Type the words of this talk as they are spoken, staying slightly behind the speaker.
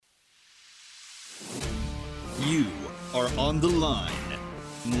You are on the line,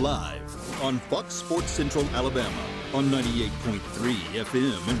 live on Fox Sports Central Alabama on 98.3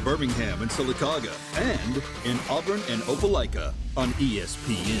 FM in Birmingham and Sylacauga, and in Auburn and Opelika on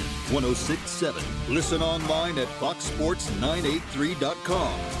ESPN 106.7. Listen online at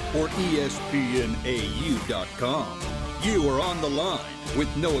foxsports983.com or espnau.com. You are on the line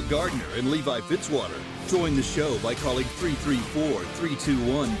with Noah Gardner and Levi Fitzwater. Join the show by calling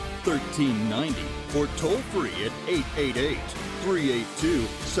 334-321-1390 or toll free at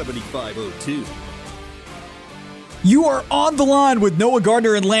 888-382-7502. You are on the line with Noah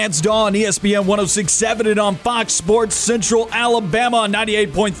Gardner and Lance Dawe on ESPN 106.7 and on Fox Sports Central Alabama on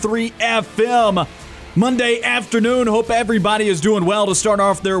 98.3 FM. Monday afternoon. Hope everybody is doing well to start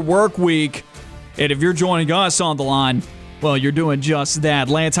off their work week. And if you're joining us on the line, well, you're doing just that.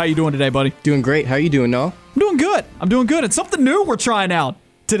 Lance, how you doing today, buddy? Doing great. How are you doing, Noah? I'm doing good. It's something new we're trying out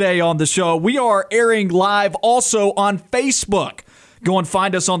today on the show. We are airing live also on Facebook. Go and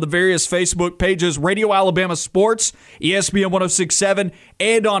find us on the various Facebook pages, Radio Alabama Sports, ESPN 106.7,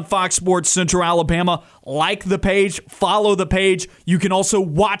 and on Fox Sports Central Alabama. Like the page, follow the page. You can also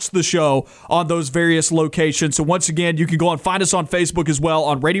watch the show on those various locations. So once again, you can go and find us on Facebook as well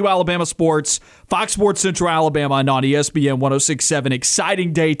on Radio Alabama Sports, Fox Sports Central Alabama, and on ESPN 106.7.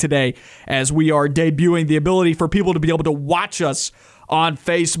 Exciting day today as we are debuting the ability for people to be able to watch us on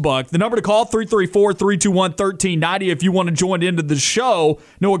Facebook. The number to call, 334-321-1390 if you want to join into the show.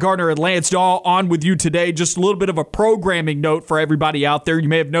 Noah Gardner and Lance Dawe on with you today. Just a little bit of a programming note for everybody out there. You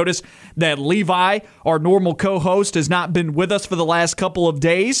may have noticed that Levi, our normal co-host, has not been with us for the last couple of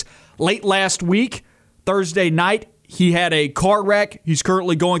days. Late last week, Thursday night, he had a car wreck. He's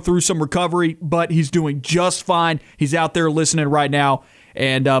currently going through some recovery, but he's doing just fine. He's out there listening right now.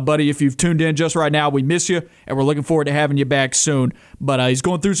 And, buddy, if you've tuned in just right now, we miss you, and we're looking forward to having you back soon. But he's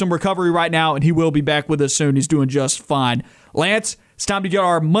going through some recovery right now, and he will be back with us soon. He's doing just fine. Lance, it's time to get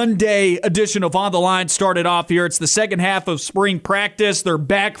our Monday edition of On the Line started off here. It's the second half of spring practice. They're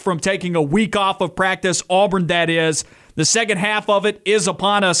back from taking a week off of practice, Auburn that is. The second half of it is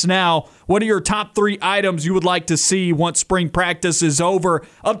upon us now. What are your top 3 items you would like to see once spring practice is over?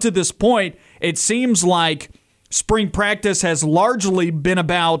 Up to this point, it seems like spring practice has largely been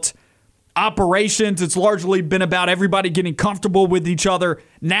about operations. It's largely been about everybody getting comfortable with each other.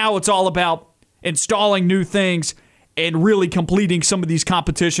 Now it's all about installing new things and really completing some of these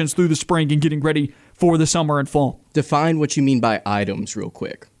competitions through the spring and getting ready for the summer and fall. Define what you mean by items real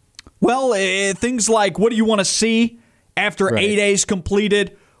quick. Well, things like what do you want to see after 8 days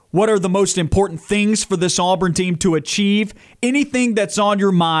completed? What are the most important things for this Auburn team to achieve? Anything that's on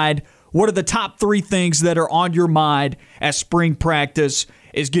your mind. What are the top 3 things that are on your mind as spring practice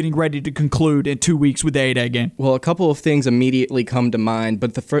is getting ready to conclude in 2 weeks with the 8A game? Well, a couple of things immediately come to mind,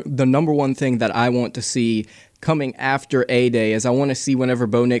 but the number one thing that I want to see coming after A-Day is I want to see whenever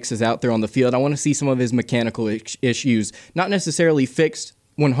Bo Nix is out there on the field, I want to see some of his mechanical issues, not necessarily fixed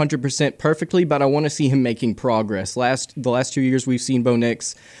 100% perfectly, but I want to see him making progress. The last 2 years we've seen Bo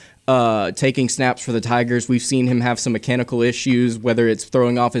Nix taking snaps for the Tigers. We've seen him have some mechanical issues, whether it's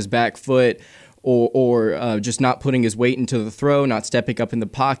throwing off his back foot or just not putting his weight into the throw, not stepping up in the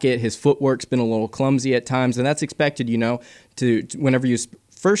pocket. His footwork's been a little clumsy at times, and that's expected, to whenever you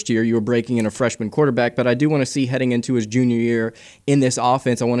first year you were breaking in a freshman quarterback. But I do want to see heading into his junior year in this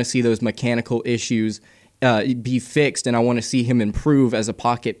offense, I want to see those mechanical issues be fixed, and I want to see him improve as a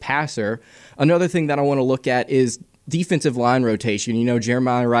pocket passer. Another thing that I want to look at is defensive line rotation.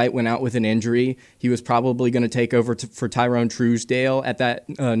 Jeremiah Wright went out with an injury. He was probably going to take over for Tyrone Truesdale at that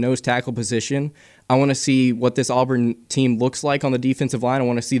nose tackle position. I want to see what this Auburn team looks like on the defensive line. I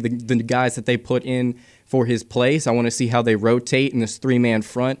want to see the guys that they put in for his place. I want to see how they rotate in this 3-man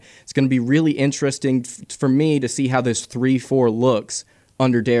front. It's going to be really interesting for me to see how this 3-4 looks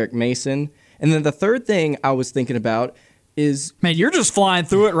under Derek Mason. And then the third thing I was thinking about is... Man, you're just flying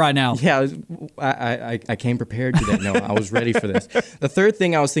through it right now. Yeah, I came prepared to that. No, I was ready for this. The third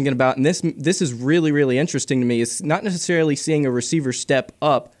thing I was thinking about, and this is really, really interesting to me, is not necessarily seeing a receiver step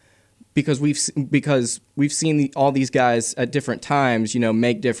up because we've seen all these guys at different times,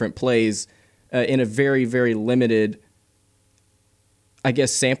 make different plays in a very, very limited, I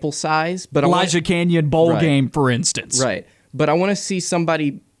guess, sample size. But Elijah Canyon bowl game, for instance. Right. But I want to see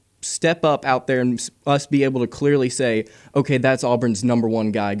somebody step up out there and us be able to clearly say, okay, that's Auburn's number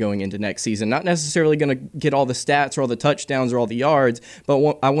 1 guy going into next season. Not necessarily going to get all the stats or all the touchdowns or all the yards,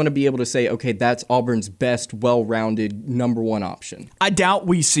 but I want to be able to say, okay, that's Auburn's best, well-rounded number 1 option. I doubt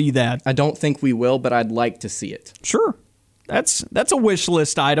we see that. I don't think we will, but I'd like to see it. Sure. That's a wish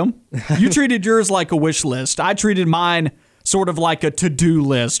list item. You treated yours like a wish list. I treated mine sort of like a to-do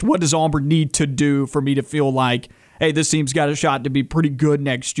list. What does Auburn need to do for me to feel like, hey, this team's got a shot to be pretty good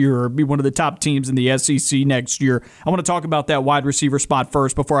next year or be one of the top teams in the SEC next year? I want to talk about that wide receiver spot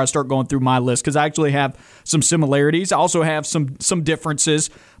first before I start going through my list, because I actually have some similarities. I also have some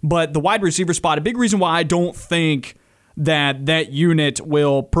differences. But the wide receiver spot, a big reason why I don't think that unit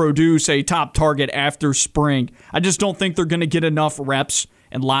will produce a top target after spring. I just don't think they're going to get enough reps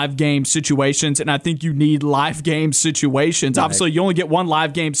in live game situations, and I think you need live game situations. Right. Obviously, you only get one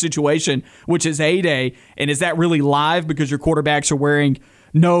live game situation, which is A-Day, and is that really live because your quarterbacks are wearing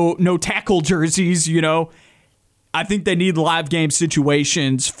no tackle jerseys, I think they need live game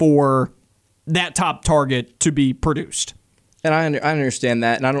situations for that top target to be produced. And I understand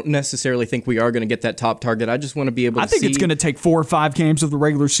that, and I don't necessarily think we are going to get that top target. I just want to be able to see... I think it's going to take 4 or 5 games of the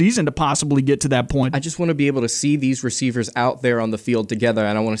regular season to possibly get to that point. I just want to be able to see these receivers out there on the field together,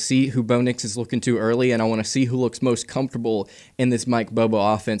 and I want to see who Bo Nix is looking to early, and I want to see who looks most comfortable in this Mike Bobo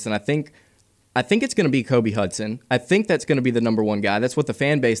offense. And I think it's going to be Kobe Hudson. I think that's going to be the number one guy. That's what the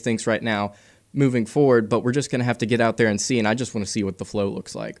fan base thinks right now moving forward, but we're just going to have to get out there and see, and I just want to see what the flow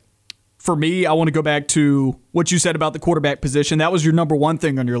looks like. For me, I want to go back to what you said about the quarterback position. That was your number one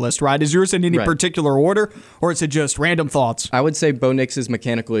thing on your list, right? Is yours in any particular order, or is it just random thoughts? I would say Bo Nix's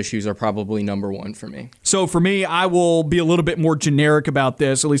mechanical issues are probably number one for me. So for me, I will be a little bit more generic about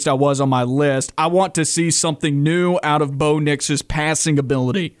this. At least I was on my list. I want to see something new out of Bo Nix's passing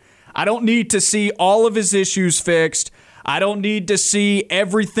ability. I don't need to see all of his issues fixed. I don't need to see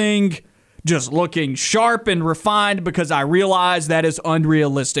everything just looking sharp and refined, because I realize that is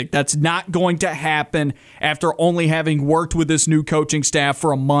unrealistic. That's not going to happen after only having worked with this new coaching staff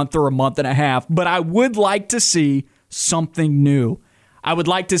for a month or a month and a half. But I would like to see something new. I would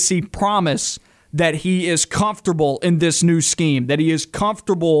like to see promise that he is comfortable in this new scheme, that he is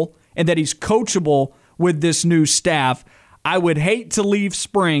comfortable and that he's coachable with this new staff. I would hate to leave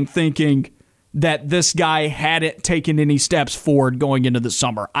spring thinking that this guy hadn't taken any steps forward going into the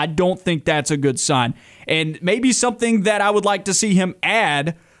summer. I don't think that's a good sign. And maybe something that I would like to see him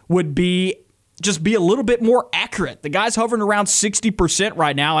add would be just be a little bit more accurate. The guy's hovering around 60%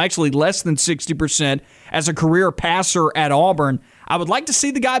 right now, actually less than 60% as a career passer at Auburn. I would like to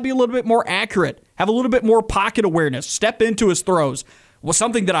see the guy be a little bit more accurate, have a little bit more pocket awareness, step into his throws. Well,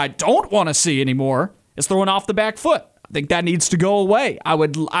 something that I don't want to see anymore is throwing off the back foot. I think that needs to go away. I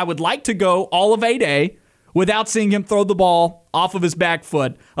would like to go all of A-Day without seeing him throw the ball off of his back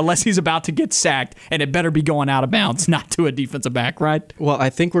foot unless he's about to get sacked, and it better be going out of bounds, not to a defensive back, right? Well, I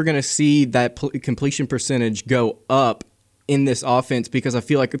think we're going to see that completion percentage go up in this offense because I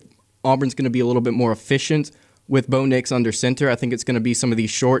feel like Auburn's going to be a little bit more efficient with Bo Nix under center. I think it's going to be some of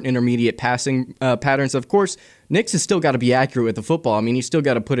these short, intermediate passing patterns. Of course, Nix has still got to be accurate with the football. I mean, he's still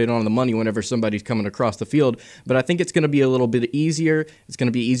got to put it on the money whenever somebody's coming across the field. But I think it's going to be a little bit easier. It's going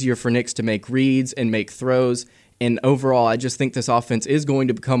to be easier for Nix to make reads and make throws. And overall, I just think this offense is going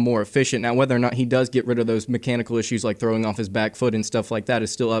to become more efficient. Now, whether or not he does get rid of those mechanical issues like throwing off his back foot and stuff like that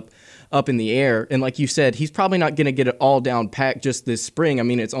is still up in the air. And like you said, he's probably not going to get it all down packed just this spring. I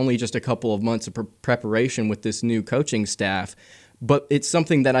mean, it's only just a couple of months of preparation with this new coaching staff. But it's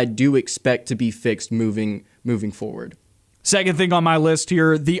something that I do expect to be fixed moving forward. Second thing on my list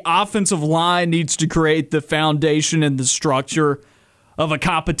here, the offensive line needs to create the foundation and the structure of a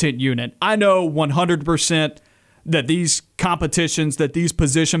competent unit. I know 100% that these competitions, that these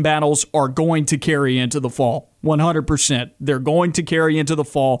position battles are going to carry into the fall. 100%. They're going to carry into the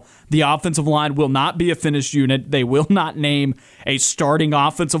fall. The offensive line will not be a finished unit. They will not name a starting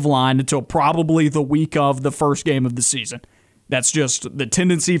offensive line until probably the week of the first game of the season. That's just the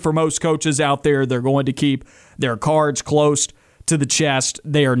tendency for most coaches out there. They're going to keep their cards close to the chest.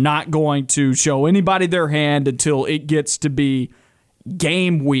 They are not going to show anybody their hand until it gets to be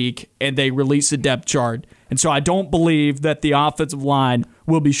game week and they release a depth chart. And so I don't believe that the offensive line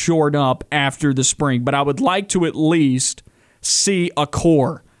will be shored up after the spring. But I would like to at least see a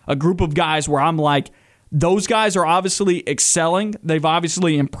core, a group of guys where I'm like, those guys are obviously excelling. They've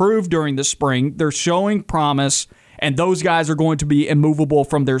obviously improved during the spring. They're showing promise, and those guys are going to be immovable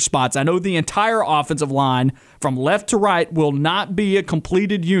from their spots. I know the entire offensive line from left to right will not be a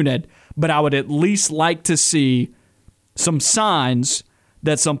completed unit, but I would at least like to see some signs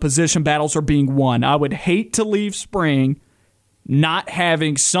that some position battles are being won. I would hate to leave spring not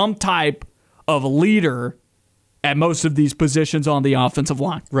having some type of leader at most of these positions on the offensive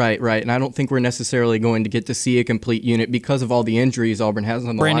line. Right. And I don't think we're necessarily going to get to see a complete unit because of all the injuries Auburn has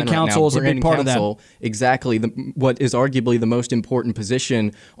on the line right now. Brandon Council is a big part of that. Exactly. What is arguably the most important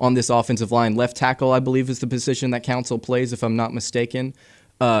position on this offensive line. Left tackle, I believe, is the position that Council plays, if I'm not mistaken.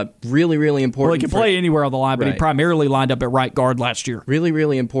 Really, really important. Well, he can play anywhere on the line, but he primarily lined up at right guard last year. Really,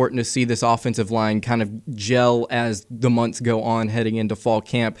 really important to see this offensive line kind of gel as the months go on heading into fall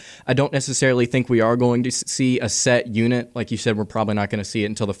camp. I don't necessarily think we are going to see a set unit. Like you said, we're probably not going to see it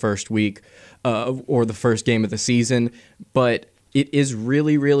until the first week or the first game of the season. But it is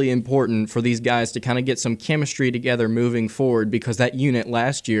really, really important for these guys to kind of get some chemistry together moving forward, because that unit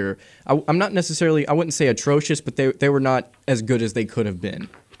last year, I'm not necessarily, I wouldn't say atrocious, but they were not as good as they could have been.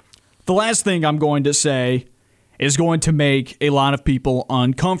 The last thing I'm going to say is going to make a lot of people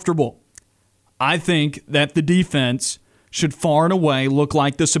uncomfortable. I think that the defense should far and away look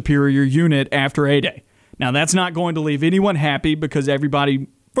like the superior unit after A-Day. Now, that's not going to leave anyone happy, because everybody,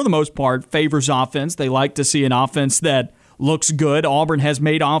 for the most part, favors offense. They like to see an offense that looks good. Auburn has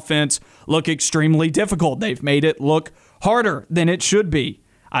made offense look extremely difficult. They've made it look harder than it should be.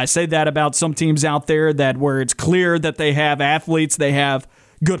 I say that about some teams out there that where it's clear that they have athletes, they have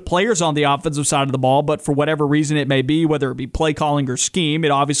good players on the offensive side of the ball, but for whatever reason it may be, whether it be play calling or scheme,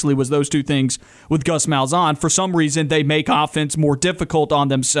 it obviously was those two things with Gus Malzahn. For some reason, they make offense more difficult on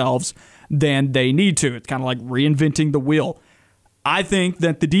themselves than they need to. It's kind of like reinventing the wheel. I think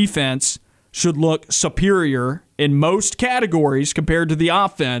that the defense should look superior in most categories compared to the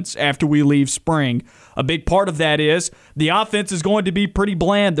offense after we leave spring. A big part of that is the offense is going to be pretty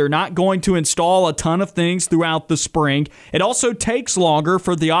bland. They're not going to install a ton of things throughout the spring. It also takes longer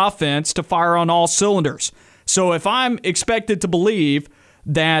for the offense to fire on all cylinders. So if I'm expected to believe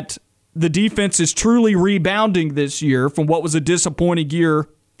that the defense is truly rebounding this year from what was a disappointing year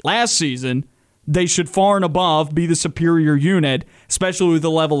last season, they should far and above be the superior unit, especially with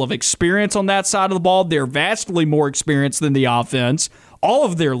the level of experience on that side of the ball. They're vastly more experienced than the offense. All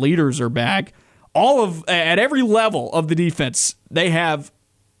of their leaders are back. At every level of the defense, they have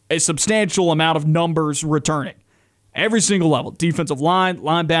a substantial amount of numbers returning. Every single level, defensive line,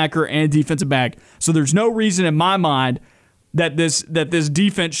 linebacker, and defensive back. So there's no reason in my mind that this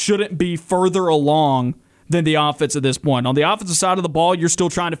defense shouldn't be further along than the offense at this point. On the offensive side of the ball, you're still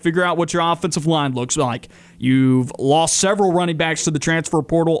trying to figure out what your offensive line looks like. You've lost several running backs to the transfer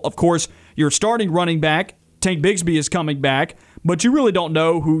portal. Of course, your starting running back, Tank Bigsby, is coming back, but you really don't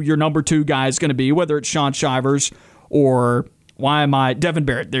know who your number 2 guy is going to be, whether it's Sean Shivers or Devin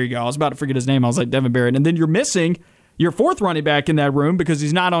Barrett. There you go. I was about to forget his name. I was like, Devin Barrett. And then you're missing your 4th running back in that room because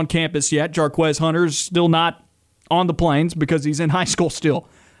he's not on campus yet. Jarquez Hunter's still not on the plains because he's in high school still.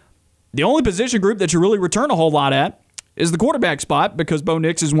 The only position group that you really return a whole lot at is the quarterback spot, because Bo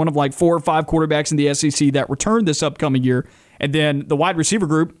Nix is one of like 4 or 5 quarterbacks in the SEC that returned this upcoming year. And then the wide receiver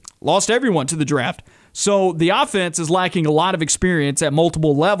group lost everyone to the draft. So the offense is lacking a lot of experience at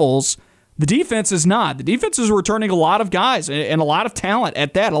multiple levels. The defense is not. The defense is returning a lot of guys and a lot of talent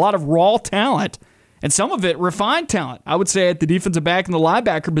at that, a lot of raw talent. And some of it refined talent. I would say at the defensive back and the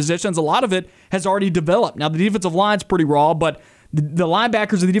linebacker positions, a lot of it has already developed. Now, the defensive line's pretty raw, but the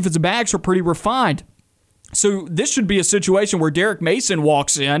linebackers and the defensive backs are pretty refined. So this should be a situation where Derek Mason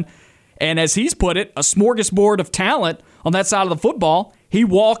walks in, and as he's put it, a smorgasbord of talent on that side of the football. He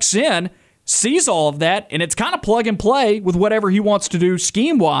walks in, sees all of that, and it's kind of plug and play with whatever he wants to do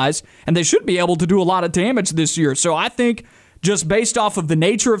scheme-wise, and they should be able to do a lot of damage this year. So I think just based off of the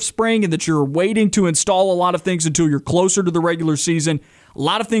nature of spring and that you're waiting to install a lot of things until you're closer to the regular season, a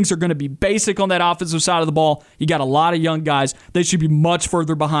lot of things are going to be basic on that offensive side of the ball. You got a lot of young guys. They should be much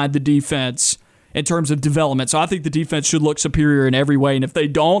further behind the defense in terms of development. So I think the defense should look superior in every way. And if they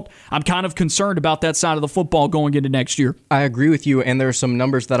don't, I'm kind of concerned about that side of the football going into next year. I agree with you, and there are some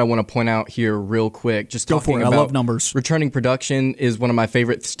numbers that I want to point out here real quick. Just go for it. I love numbers. Returning production is one of my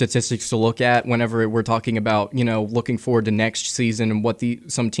favorite statistics to look at whenever we're talking about, looking forward to next season and what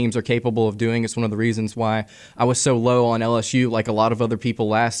some teams are capable of doing. It's one of the reasons why I was so low on LSU, like a lot of other people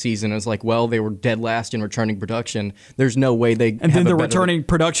last season. It's like, well, they were dead last in returning production. There's no way they And then the returning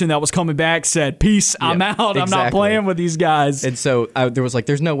production that was coming back said, peace, I'm out. Exactly. I'm not playing with these guys. And so there was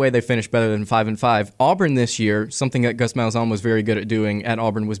there's no way they finished better than 5-5. Auburn this year, something that Gus Malzahn was very good at doing at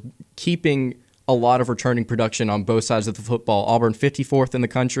Auburn, was keeping a lot of returning production on both sides of the football. Auburn 54th in the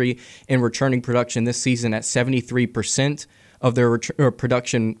country in returning production this season at 73% of their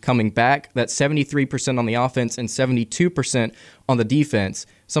production coming back. That's 73% on the offense and 72% on the defense.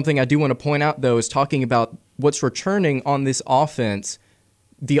 Something I do want to point out, though, is talking about what's returning on this offense.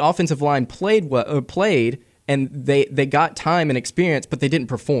 The offensive line played and they got time and experience, but they didn't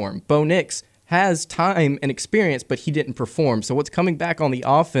perform. Bo Nix has time and experience, but he didn't perform. So what's coming back on the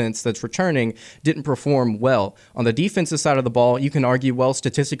offense that's returning didn't perform well. On the defensive side of the ball, you can argue, well,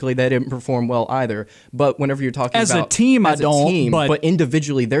 statistically, they didn't perform well either. But whenever you're talking as about a team, but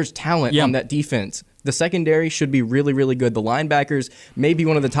individually, there's talent on that defense. The secondary should be really, really good. The linebackers may be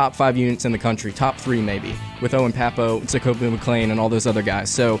one of the top 5 units in the country, top 3 maybe, with Owen Papo, Zakoby McClain, and all those other guys.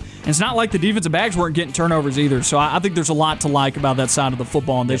 So it's not like the defensive backs weren't getting turnovers either. So I think there's a lot to like about that side of the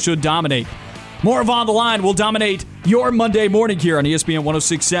football, and they should dominate. More of On the Line will dominate your Monday morning here on ESPN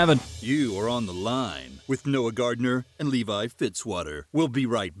 106.7. You are on the line with Noah Gardner and Levi Fitzwater. We'll be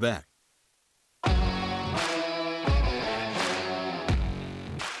right back.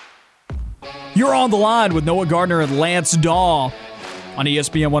 You're on the line with Noah Gardner and Lance Dawe on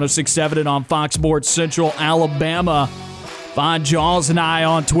ESPN 106.7 and on Fox Sports Central Alabama. Find Jaws and I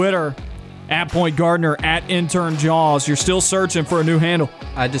on Twitter, @PointGardner, @InternJaws. You're still searching for a new handle.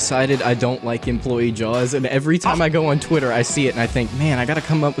 I decided I don't like employee Jaws, and every time I go on Twitter, I see it, and I think, man, I got to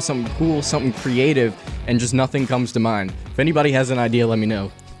come up with something cool, something creative, and just nothing comes to mind. If anybody has an idea, let me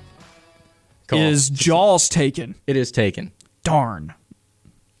know. Call. Is Jaws taken? It is taken. Darn.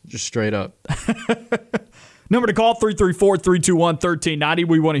 Just straight up. Number to call, 334-321-1390.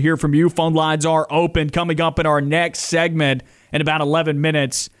 We want to hear from you. Phone lines are open. Coming up in our next segment in about 11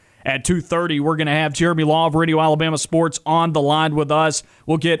 minutes at 2:30, we're going to have Jeremy Law of RadioAlabamaSports on the line with us.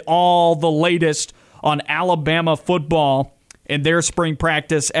 We'll get all the latest on Alabama football and their spring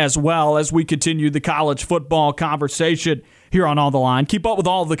practice, as well as we continue the college football conversation here on the Line. Keep up with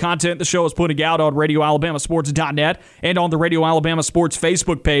all of the content the show is putting out on RadioAlabamaSports.net and on the Radio Alabama Sports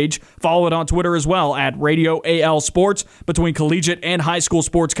Facebook page. Follow it on Twitter as well at Radio AL Sports. Between collegiate and high school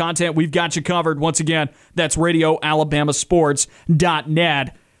sports content, we've got you covered. Once again, that's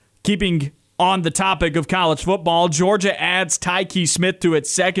RadioAlabamaSports.net. Keeping on the topic of college football, Georgia adds Tyke Smith to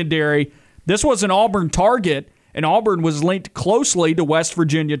its secondary. This was an Auburn target, and Auburn was linked closely to West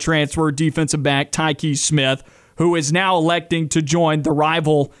Virginia transfer defensive back Tyke Smith, who is now electing to join the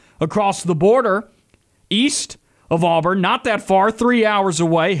rival across the border, east of Auburn, not that far, 3 hours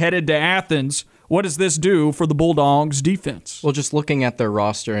away, headed to Athens. What does this do for the Bulldogs' defense? Well, just looking at their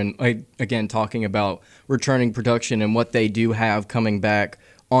roster and, again, talking about returning production and what they do have coming back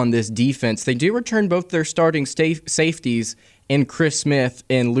on this defense, they do return both their starting safeties in Chris Smith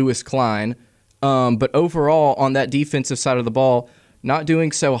and Lewis Klein. But overall, on that defensive side of the ball, not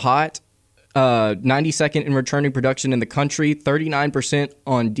doing so hot. 92nd in returning production in the country, 39%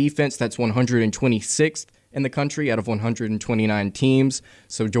 on defense. That's 126th in the country out of 129 teams.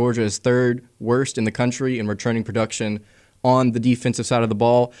 So Georgia is third worst in the country in returning production on the defensive side of the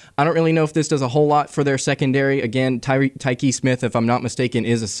ball. I don't really know if this does a whole lot for their secondary. Again, Tyke Smith, if I'm not mistaken,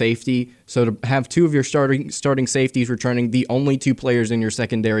 is a safety. So to have two of your starting safeties returning, the only two players in your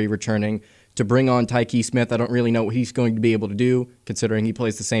secondary returning, to bring on Tyke Smith, I don't really know what he's going to be able to do, considering he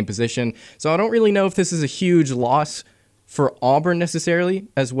plays the same position. So I don't really know if this is a huge loss for Auburn necessarily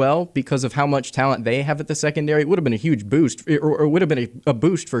as well, because of how much talent they have at the secondary. It would have been a huge boost, or would have been a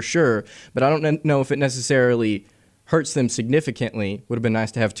boost for sure, but I don't know if it necessarily hurts them significantly. Would have been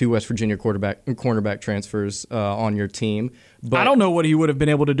nice to have two West Virginia cornerback transfers on your team. But I don't know what he would have been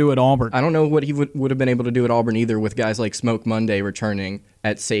able to do at Auburn. I don't know what he would have been able to do at Auburn either, with guys like Smoke Monday returning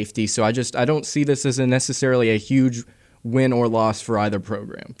at safety. So I don't see this as necessarily a huge win or loss for either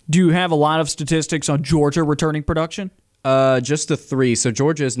program. Do you have a lot of statistics on Georgia returning production? Just the three. So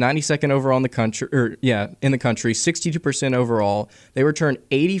Georgia is 92nd overall in the country, in the country, 62% overall. They return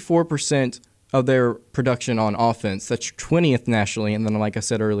 84% of their production on offense. That's 20th nationally, and then, like I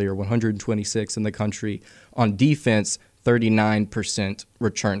said earlier, 126 in the country. On defense, 39%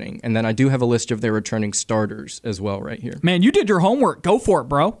 returning. And then I do have a list of their returning starters as well right here. Man, you did your homework. Go for it,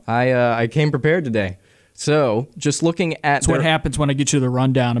 bro. I came prepared today. So just looking at That's what happens when I get you the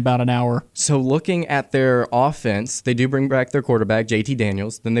rundown about an hour. So looking at their offense, they do bring back their quarterback, JT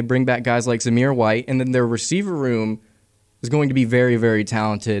Daniels. Then they bring back guys like Zamir White. And then their receiver room is going to be very, very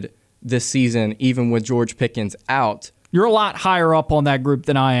talented this season, even with George Pickens out. You're a lot higher up on that group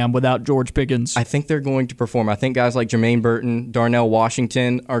than I am without George Pickens. I think they're going to perform. I think guys like Jermaine Burton, Darnell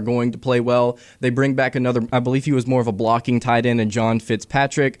Washington are going to play well. They bring back another, I believe he was more of a blocking tight end, and John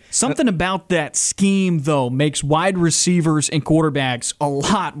Fitzpatrick. Something about that scheme, though, makes wide receivers and quarterbacks a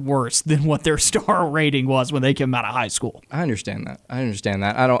lot worse than what their star rating was when they came out of high school. I understand that.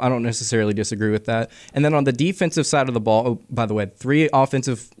 I don't necessarily disagree with that. And then on the defensive side of the ball, by the way, 3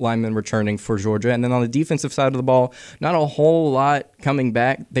 offensive linemen returning for Georgia. And then on the defensive side of the ball, not a whole lot coming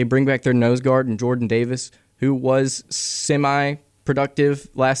back. They bring back their nose guard and Jordan Davis, who was semi-productive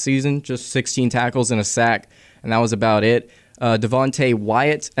last season, just 16 tackles and a sack, and that was about it. Devontae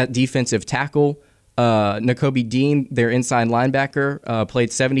Wyatt at defensive tackle. Nakobe Dean, their inside linebacker, played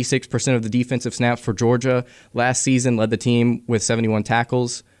 76% of the defensive snaps for Georgia last season, led the team with 71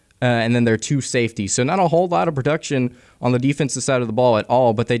 tackles. and then their 2 safeties. So not a whole lot of production on the defensive side of the ball at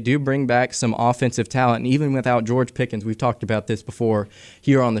all, but they do bring back some offensive talent. And even without George Pickens, we've talked about this before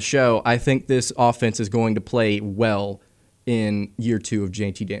here on the show, I think this offense is going to play well in year 2 of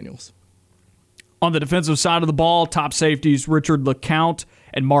JT Daniels. On the defensive side of the ball, top safeties Richard LeCounte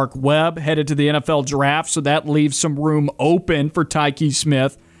and Mark Webb headed to the NFL draft, so that leaves some room open for Tyke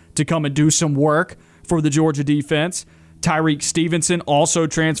Smith to come and do some work for the Georgia defense. Tyreek Stevenson also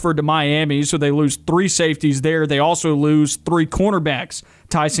transferred to Miami, so they lose 3 safeties there. They also lose 3 cornerbacks.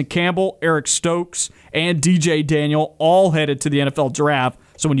 Tyson Campbell, Eric Stokes, and DJ Daniel all headed to the NFL draft.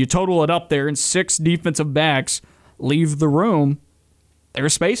 So when you total it up there and 6 defensive backs leave the room,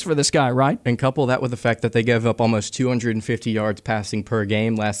 there's space for this guy, right? And couple that with the fact that they gave up almost 250 yards passing per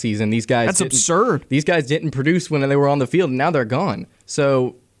game last season. That's absurd. These guys didn't produce when they were on the field, and now they're gone.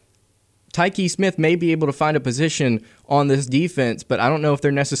 So Tyke Smith may be able to find a position on this defense, but I don't know if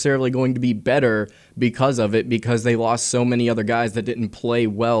they're necessarily going to be better because of it, because they lost so many other guys that didn't play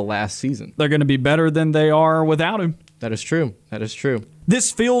well last season. They're going to be better than they are without him. That is true. That is true.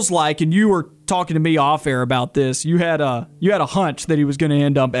 This feels like, and you were talking to me off air about this, you had a hunch that he was going to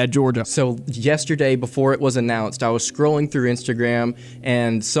end up at Georgia. So yesterday, before it was announced, I was scrolling through Instagram,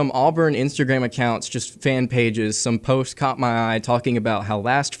 and some Auburn Instagram accounts, just fan pages, some posts caught my eye talking about how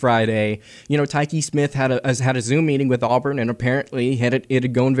last Friday, Tyke Smith had a Zoom meeting with Auburn, and apparently it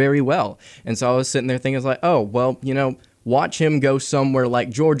had gone very well. And so I was sitting there thinking, I was like, oh, well, watch him go somewhere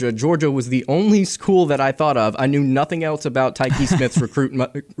like Georgia. Georgia was the only school that I thought of. I knew nothing else about Tyke Smith's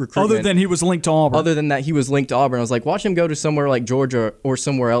recruitment. Other than he was linked to Auburn. Other than that, he was linked to Auburn. I was like, watch him go to somewhere like Georgia or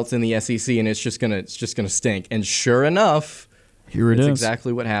somewhere else in the SEC, and it's just gonna stink. And sure enough, it's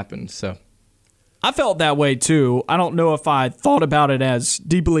exactly what happened. So I felt that way too. I don't know if I thought about it as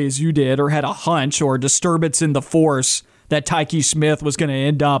deeply as you did, or had a hunch or a disturbance in the force that Tyke Smith was going to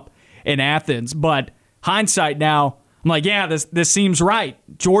end up in Athens. But hindsight now, I'm like, yeah, this seems right.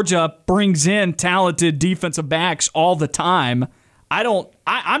 Georgia brings in talented defensive backs all the time.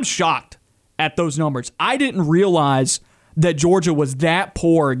 I'm shocked at those numbers. I didn't realize that Georgia was that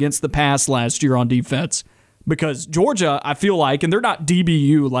poor against the pass last year on defense, because Georgia, I feel like, and they're not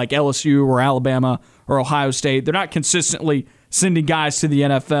DBU like LSU or Alabama or Ohio State. They're not consistently sending guys to the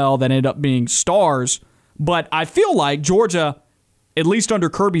NFL that end up being stars. But I feel like Georgia, at least under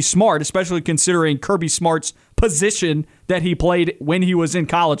Kirby Smart, especially considering Kirby Smart's position that he played when he was in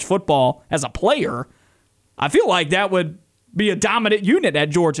college football as a player, I feel like that would be a dominant unit at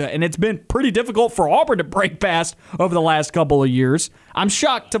Georgia, and it's been pretty difficult for Auburn to break past over the last couple of years. I'm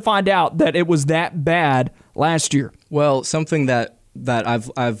shocked to find out that it was that bad last year. Well, something that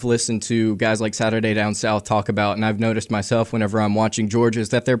I've listened to guys like Saturday Down South talk about, and I've noticed myself whenever I'm watching Georgia, is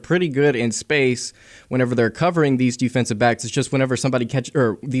that they're pretty good in space whenever they're covering these defensive backs. It's just whenever somebody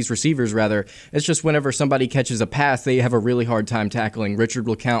these receivers rather, it's just whenever somebody catches a pass, they have a really hard time tackling. Richard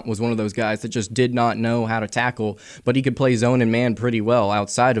LeCounte was one of those guys that just did not know how to tackle, but he could play zone and man pretty well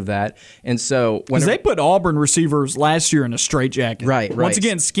outside of that. And so because they put Auburn receivers last year in a straitjacket. Right. Once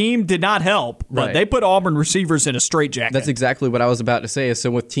again, scheme did not help, but they put Auburn receivers in a straitjacket. That's exactly what I was about to say.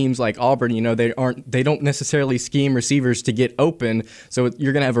 So with teams like Auburn, they don't necessarily scheme receivers to get open, so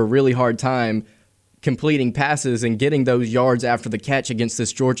you're going to have a really hard time completing passes and getting those yards after the catch against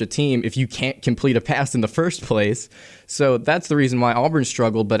this Georgia team if you can't complete a pass in the first place. So that's the reason why Auburn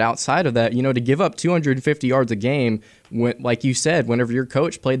struggled. But outside of that, to give up 250 yards a game, like you said, whenever your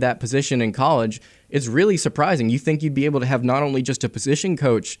coach played that position in college, it's really surprising. You think you'd be able to have not only just a position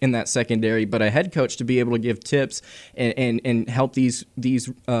coach in that secondary, but a head coach to be able to give tips and help these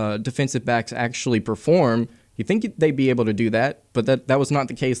defensive backs actually perform. You think they'd be able to do that, but that was not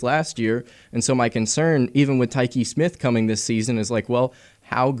the case last year. And so my concern, even with Tyke Smith coming this season, is like, well,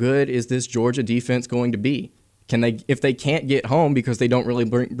 how good is this Georgia defense going to be? If they can't get home because they don't really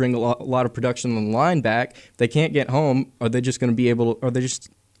bring a lot of production on the line back, if they can't get home, are they just going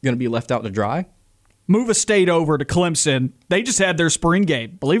to be left out to dry? Move a state over to Clemson. They just had their spring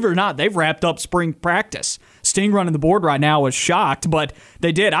game. Believe it or not, they've wrapped up spring practice. Sting running the board right now is shocked, but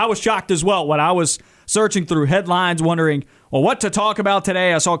they did. I was shocked as well when I was searching through headlines, wondering, well, what to talk about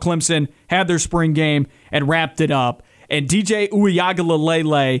today. I saw Clemson had their spring game and wrapped it up. And DJ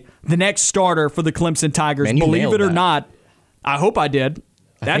Uiagalelei, the next starter for the Clemson Tigers, Man, believe it or not, I hope I did.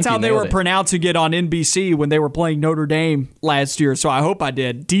 That's how they were pronouncing it on NBC when they were playing Notre Dame last year, so I hope I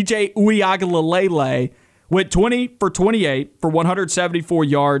did. DJ Uiagalelei went 20 for 28 for 174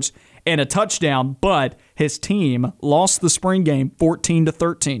 yards and a touchdown, but his team lost the spring game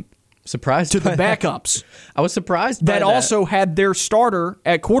 14-13. Surprised to the by backups. I was surprised by that. Also had their starter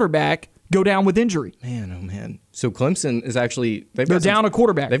at quarterback go down with injury. Man, oh man. So Clemson is actually they're down a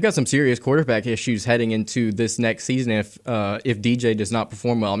quarterback. They've got some serious quarterback issues heading into this next season if DJ does not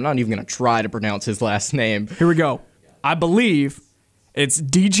perform well. I'm not even going to try to pronounce his last name. Here we go. I believe it's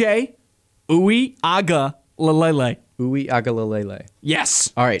DJ Uiagalelei. Uiagalelei.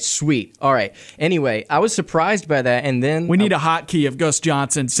 Yes. All right, sweet. All right. Anyway, I was surprised by that, and then we need a hotkey of Gus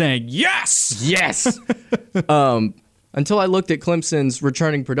Johnson saying yes, yes. Until I looked at Clemson's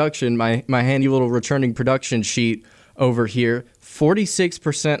returning production, my handy little returning production sheet over here,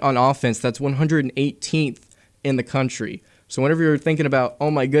 46% on offense. That's 118th in the country. So whenever you're thinking about,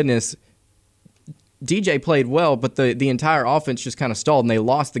 oh my goodness, DJ played well, but the entire offense just kind of stalled, and they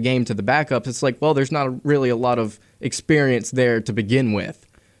lost the game to the backups. It's like, well, there's not really a lot of experience there to begin with.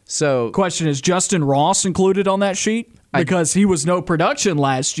 So, question is Justin Ross included on that sheet? Because he was no production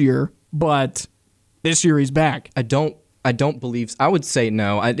last year, but this year he's back. I don't believe. I would say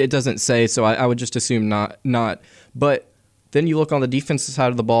no. It doesn't say, so I would just assume not. But then you look on the defensive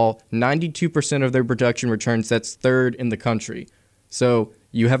side of the ball, 92% of their production returns. That's third in the country. So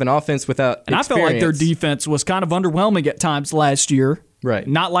you have an offense without experience. And I felt like their defense was kind of underwhelming at times last year. Right.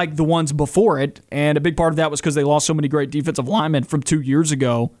 Not like the ones before it. And a big part of that was because they lost so many great defensive linemen from 2 years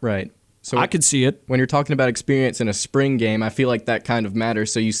ago. Right. So I could see it. When you're talking about experience in a spring game, I feel like that kind of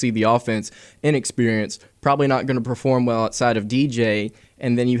matters. So you see the offense, inexperience, probably not going to perform well outside of DJ.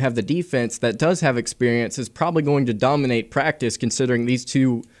 And then you have the defense that does have experience, is probably going to dominate practice considering these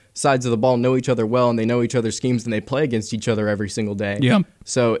two sides of the ball know each other well and they know each other's schemes and they play against each other every single day. Yeah.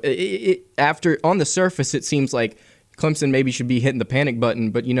 So after on the surface, it seems like Clemson maybe should be hitting the panic button,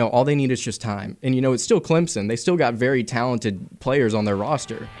 but all they need is just time. And it's still Clemson. They still got very talented players on their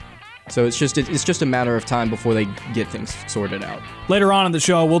roster. So it's just a matter of time before they get things sorted out. Later on in the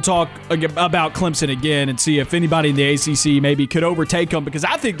show, we'll talk about Clemson again and see if anybody in the ACC maybe could overtake them, because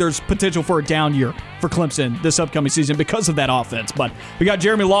I think there's potential for a down year for Clemson this upcoming season because of that offense. But we got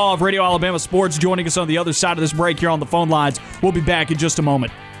Jeremy Law of Radio Alabama Sports joining us on the other side of this break here on the phone lines. We'll be back in just a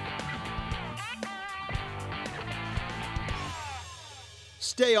moment.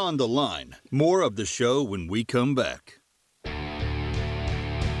 Stay on the line. More of the show when we come back.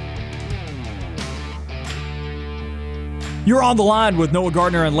 You're on the line with Noah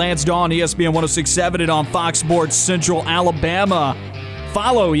Gardner and Lance Dawe on ESPN 106.7 and on Fox Sports Central Alabama.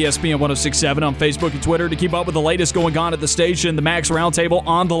 Follow ESPN 106.7 on Facebook and Twitter to keep up with the latest going on at the station. The Max Roundtable,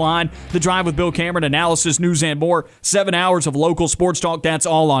 On the Line, The Drive with Bill Cameron, analysis, news, and more. 7 hours of local sports talk. That's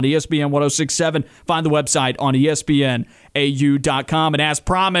all on ESPN 106.7. Find the website on ESPNAU.com. And as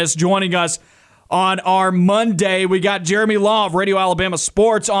promised, joining us on our Monday, we got Jeremy Law of Radio Alabama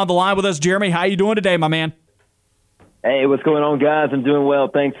Sports on the line with us. Jeremy, how you doing today, my man? Hey, what's going on, guys? I'm doing well.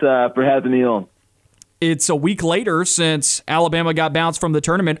 Thanks for having me on. It's a week later since Alabama got bounced from the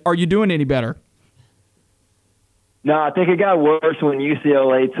tournament. Are you doing any better? No, I think it got worse when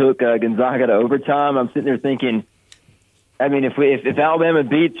UCLA took Gonzaga to overtime. I'm sitting there thinking, I mean, if Alabama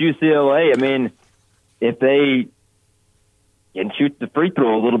beats UCLA, I mean, if they can shoot the free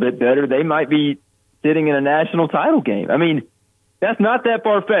throw a little bit better, they might be sitting in a national title game. I mean, that's not that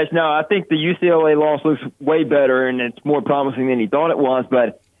far-fetched. Now, I think the UCLA loss looks way better, and it's more promising than he thought it was.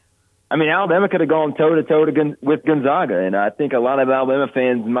 But, I mean, Alabama could have gone toe-to-toe with Gonzaga, and I think a lot of Alabama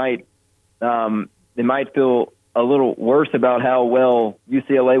fans might feel a little worse about how well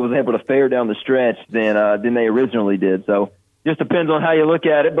UCLA was able to fare down the stretch than they originally did. So just depends on how you look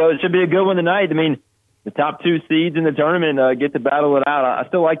at it. But it should be a good one tonight. I mean, the top 2 seeds in the tournament get to battle it out. I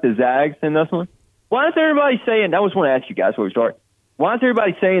still like the Zags in this one. Why is everybody saying – I just want to ask you guys before we start – why is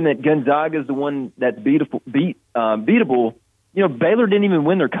everybody saying that Gonzaga is the one that's beatable? Baylor didn't even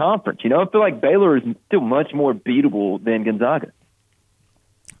win their conference. I feel like Baylor is still much more beatable than Gonzaga.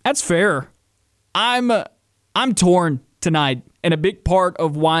 That's fair. I'm torn tonight, and a big part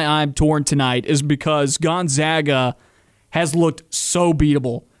of why I'm torn tonight is because Gonzaga has looked so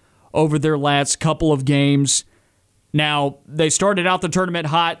beatable over their last couple of games. Now, they started out the tournament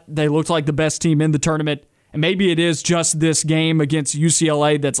hot. They looked like the best team in the tournament. And maybe it is just this game against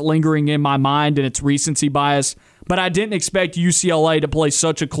UCLA that's lingering in my mind and it's recency bias. But I didn't expect UCLA to play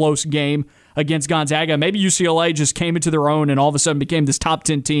such a close game against Gonzaga. Maybe UCLA just came into their own and all of a sudden became this top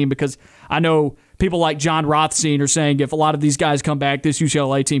 10 team, because I know people like John Rothstein are saying if a lot of these guys come back, this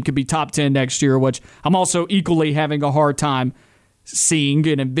UCLA team could be top 10 next year, which I'm also equally having a hard time seeing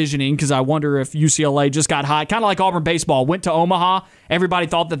and envisioning, because I wonder if UCLA just got hot, kind of like Auburn baseball, went to Omaha. Everybody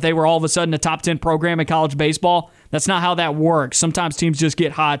thought that they were all of a sudden a top 10 program in college baseball. That's not how that works. Sometimes teams just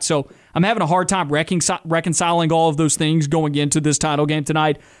get hot. So I'm having a hard time reconciling all of those things going into this title game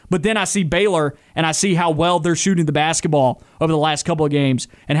tonight. But then I see Baylor, and I see how well they're shooting the basketball over the last couple of games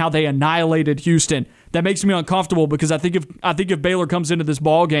and how they annihilated Houston. That makes me uncomfortable, because I think if Baylor comes into this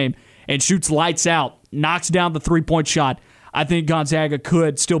ball game and shoots lights out, knocks down the three-point shot, I think Gonzaga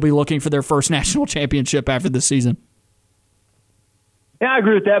could still be looking for their first national championship after this season. Yeah, I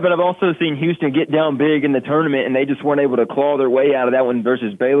agree with that, but I've also seen Houston get down big in the tournament, and they just weren't able to claw their way out of that one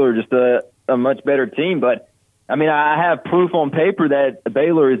versus Baylor, just a much better team. But, I mean, I have proof on paper that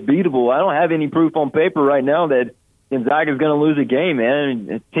Baylor is beatable. I don't have any proof on paper right now that Gonzaga is going to lose a game,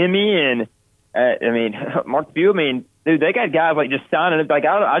 man. Timmy and, Mark Few, dude, they got guys like just signing it. Like,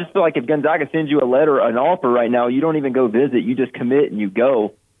 I just feel like if Gonzaga sends you an offer right now, you don't even go visit. You just commit and you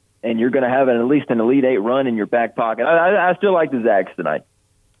go, and you're going to have at least an Elite Eight run in your back pocket. I still like the Zags tonight.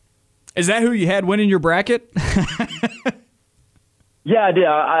 Is that who you had winning your bracket? Yeah, I did.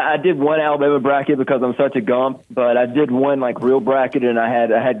 I did one Alabama bracket because I'm such a gump, but I did one like real bracket, and I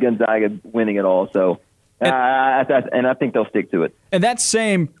had Gonzaga winning it all. So, and I think they'll stick to it. And that's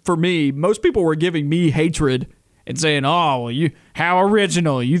same for me. Most people were giving me hatred and saying, "Oh, well, how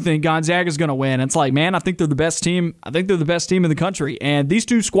original! You think Gonzaga's going to win?" And it's like, man, I think they're the best team. I think they're the best team in the country. And these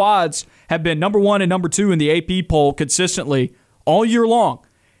two squads have been number 1 and number 2 in the AP poll consistently all year long.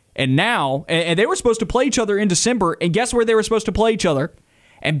 And now, and they were supposed to play each other in December, and guess where they were supposed to play each other?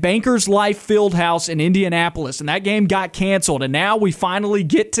 And Bankers Life Fieldhouse in Indianapolis, and that game got canceled. And now we finally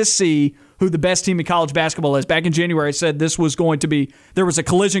get to see who the best team in college basketball is. Back in January, I said this was going to be, there was a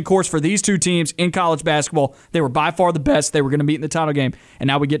collision course for these two teams in college basketball. They were by far the best. They were going to meet in the title game, and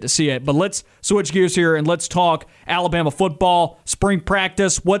now we get to see it. But let's switch gears here, and let's talk Alabama football, spring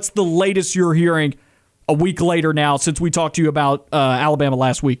practice. What's the latest you're hearing a week later now since we talked to you about Alabama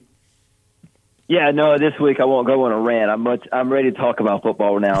last week? Yeah, no, this week I won't go on a rant. I'm ready to talk about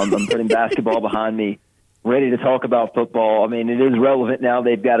football now. I'm putting basketball behind me, ready to talk about football. I mean, it is relevant now.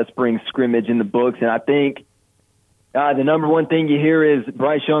 They've got a spring scrimmage in the books, and I think the number one thing you hear is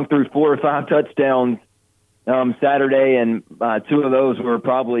Bryce Young threw 4 or 5 touchdowns Saturday, and 2 of those were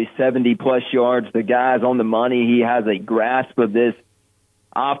probably 70-plus yards. The guy's on the money. He has a grasp of this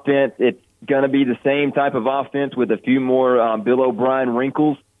offense. It's going to be the same type of offense with a few more Bill O'Brien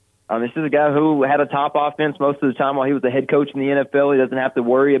wrinkles. This is a guy who had a top offense most of the time while he was the head coach in the NFL. He doesn't have to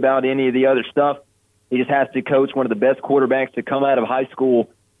worry about any of the other stuff. He just has to coach one of the best quarterbacks to come out of high school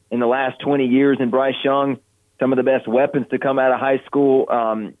in the last 20 years in Bryce Young, some of the best weapons to come out of high school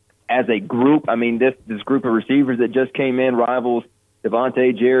as a group. I mean, this group of receivers that just came in, rivals,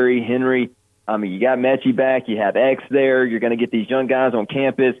 Devontae, Jerry, Henry. You got Mechie back. You have X there. You're going to get these young guys on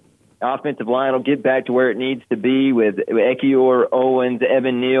campus. Offensive line will get back to where it needs to be with Ekiyor, Owens,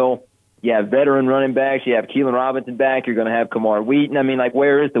 Evan Neal. You have veteran running backs. You have Keelan Robinson back. You're going to have Kamar Wheaton. I mean, like,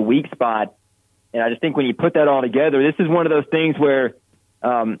 where is the weak spot? And I just think when you put that all together, this is one of those things where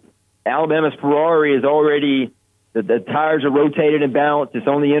Alabama's Ferrari is already the tires are rotated and balanced. It's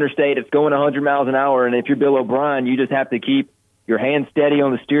on the interstate. It's going 100 miles an hour. And if you're Bill O'Brien, you just have to keep your hand steady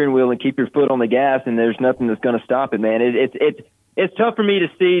on the steering wheel and keep your foot on the gas, and there's nothing that's going to stop it, man. It's tough for me to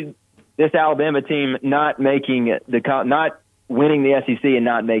see this Alabama team not winning the SEC and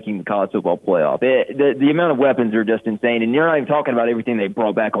not making the college football playoff. The amount of weapons are just insane, and you're not even talking about everything they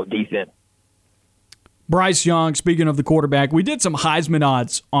brought back on defense. Bryce Young, speaking of the quarterback, we did some Heisman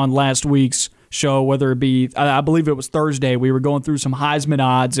odds on last week's show, whether it be, I believe it was Thursday, we were going through some Heisman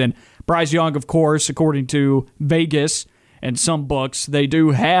odds, and Bryce Young, of course, according to Vegas and some books, they do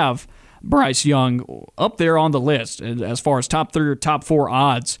have Bryce Young up there on the list as far as top 3 or top 4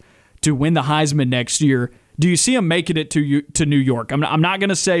 odds to win the Heisman next year. Do you see him making it to New York? I'm not going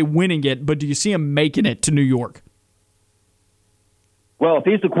to say winning it, but do you see him making it to New York? Well, if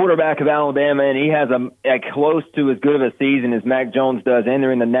he's the quarterback of Alabama and he has a close to as good of a season as Mac Jones does, and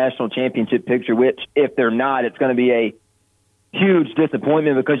they're in the national championship picture, which if they're not, it's going to be a huge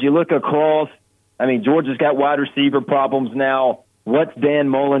disappointment because you look across, I mean, Georgia's got wide receiver problems now. What's Dan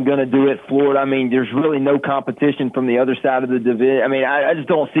Mullen going to do at Florida? I mean, there's really no competition from the other side of the division. I mean, I just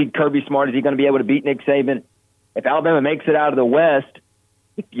don't see Kirby Smart. Is he going to be able to beat Nick Saban? If Alabama makes it out of the West,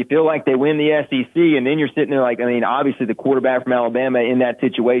 if you feel like they win the SEC, and then you're sitting there like, I mean, obviously the quarterback from Alabama in that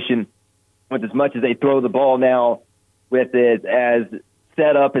situation, with as much as they throw the ball now, with it as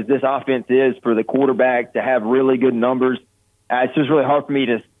set up as this offense is for the quarterback to have really good numbers, it's just really hard for me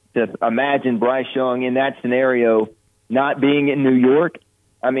to imagine Bryce Young in that scenario not being in New York.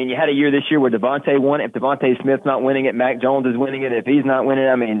 I mean, you had a year this year where Devontae won it. If Devontae Smith's not winning it, Mac Jones is winning it. If he's not winning it,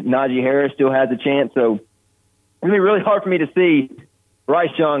 I mean, Najee Harris still has a chance. So it's going to be really hard for me to see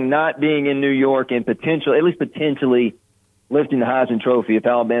Bryce Young not being in New York and potentially, at least potentially, lifting the Heisman Trophy if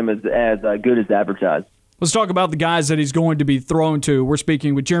Alabama's as good as advertised. Let's talk about the guys that he's going to be thrown to. We're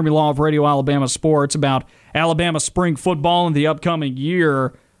speaking with Jeremy Law of Radio Alabama Sports about Alabama spring football in the upcoming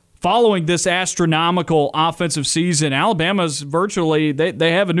year. Following this astronomical offensive season, Alabama's virtually,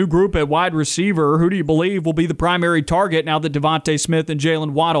 they have a new group at wide receiver. Who do you believe will be the primary target now that Devontae Smith and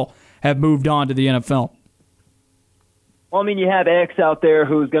Jalen Waddle have moved on to the NFL? Well, I mean, you have X out there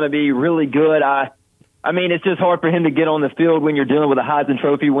who's going to be really good. I mean, it's just hard for him to get on the field when you're dealing with a Heisman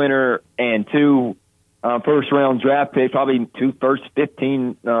Trophy winner and two first-round draft picks, probably two of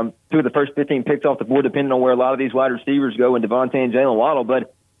the first 15 picks off the board, depending on where a lot of these wide receivers go, and Devontae and Jalen Waddle.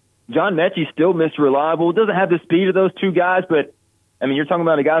 But John Mechie's still Mr. Reliable. Doesn't have the speed of those two guys, but, I mean, you're talking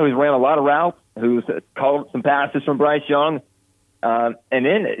about a guy who's ran a lot of routes, who's called some passes from Bryce Young. And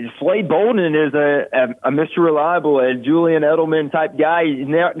then Slade Bolden is a Mr. Reliable, a Julian Edelman type guy. He's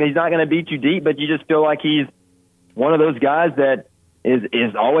not going to beat you deep, but you just feel like he's one of those guys that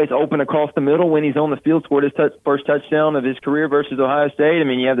is always open across the middle when he's on the field. Scored his first touchdown of his career versus Ohio State. I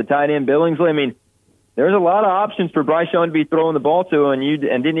mean, you have the tight end Billingsley. I mean, there's a lot of options for Bryce Young to be throwing the ball to, and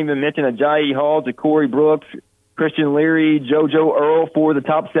didn't even mention Ajayi Hall, Ja'Cory Brooks, Christian Leary, JoJo Earl, four of the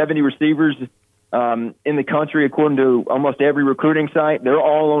top 70 receivers in the country, according to almost every recruiting site. They're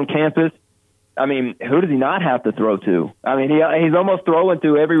all on campus. I mean, who does he not have to throw to? I mean, he's almost throwing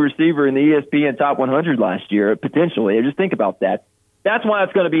to every receiver in the ESPN Top 100 last year, potentially. Just think about that. That's why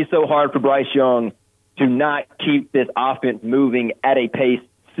it's going to be so hard for Bryce Young to not keep this offense moving at a pace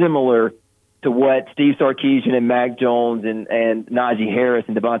similar to what Steve Sarkisian and Mac Jones and Najee Harris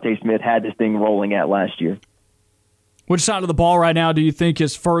and Devontae Smith had this thing rolling at last year. Which side of the ball right now do you think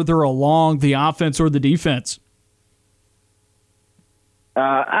is further along, the offense or the defense?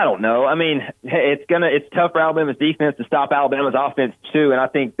 I don't know. I mean, it's tough for Alabama's defense to stop Alabama's offense too, and I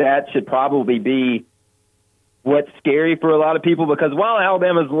think that should probably be what's scary for a lot of people, because while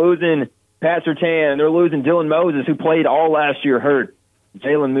Alabama's losing Pat Surtain, they're losing Dylan Moses, who played all last year hurt,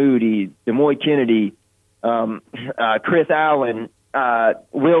 Jalen Moody, Demoy Kennedy, Chris Allen,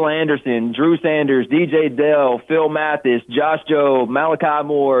 Will Anderson, Drew Sanders, DJ Dell, Phil Mathis, Josh Jobe, Malachi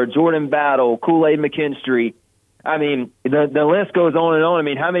Moore, Jordan Battle, Kool-Aid McKinstry. I mean, the list goes on and on. I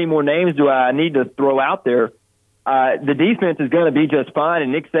mean, how many more names do I need to throw out there? The defense is going to be just fine,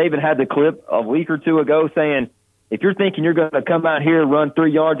 and Nick Saban had the clip a week or two ago saying, if you're thinking you're going to come out here, run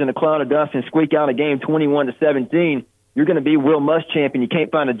 3 yards in a cloud of dust and squeak out a game 21-17, you're going to be Will Muschamp and you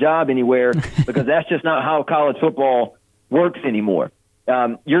can't find a job anywhere, because that's just not how college football works anymore.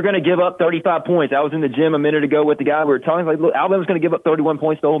 You're going to give up 35 points. I was in the gym a minute ago with the guy we were talking, like, look, Alabama's going to give up 31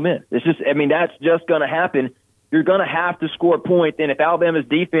 points to Ole Miss. It's just, I mean, that's just going to happen. You're going to have to score points, and if Alabama's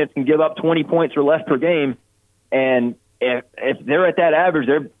defense can give up 20 points or less per game, and if they're at that average,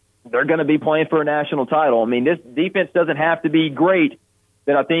 they're going to be playing for a national title. I mean, this defense doesn't have to be great,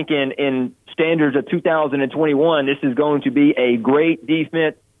 but I think in standards of 2021, this is going to be a great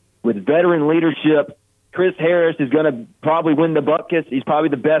defense with veteran leadership. Chris Harris is going to probably win the buckets. He's probably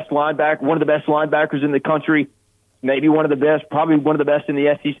the best linebacker, one of the best linebackers in the country, maybe one of the best, probably one of the best in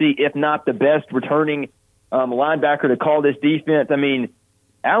the SEC, if not the best returning linebacker to call this defense. I mean,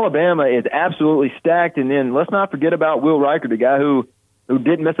 Alabama is absolutely stacked. And then let's not forget about Will Riker, the guy who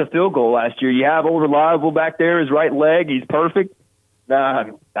didn't miss a field goal last year. You have Old Reliable back there, his right leg. He's perfect.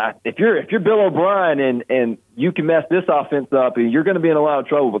 If you're Bill O'Brien and you can mess this offense up, you're going to be in a lot of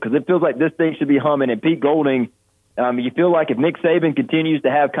trouble, because it feels like this thing should be humming. And Pete Golding, you feel like if Nick Saban continues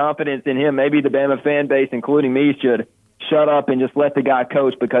to have confidence in him, maybe the Bama fan base, including me, should shut up and just let the guy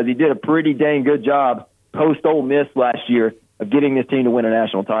coach, because he did a pretty dang good job post Ole Miss last year of getting this team to win a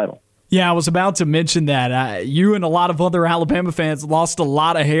national title. Yeah, I was about to mention that. You and a lot of other Alabama fans lost a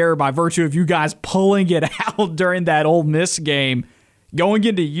lot of hair by virtue of you guys pulling it out during that Ole Miss game. Going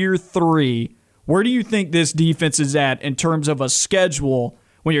into year 3, where do you think this defense is at in terms of a schedule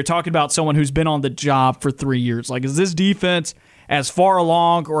when you're talking about someone who's been on the job for 3 years? Like, is this defense as far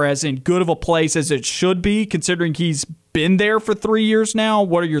along or as in good of a place as it should be, considering he's been there for 3 years now?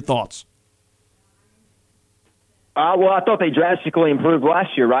 What are your thoughts? Well, I thought they drastically improved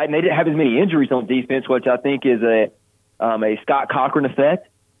last year, right? And they didn't have as many injuries on defense, which I think is a Scott Cochran effect.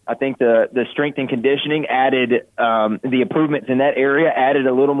 I think the strength and conditioning added the improvements in that area, added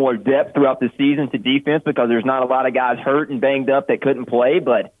a little more depth throughout the season to defense, because there's not a lot of guys hurt and banged up that couldn't play.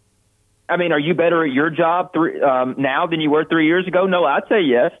 But, I mean, are you better at your job now than you were 3 years ago? No, I'd say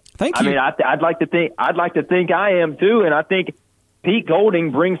yes. Thank you. I mean, I'd like to think I am too, and I think Pete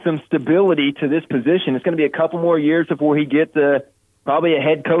Golding brings some stability to this position. It's going to be a couple more years before he gets probably a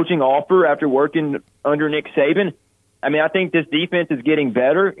head coaching offer after working under Nick Saban. I mean, I think this defense is getting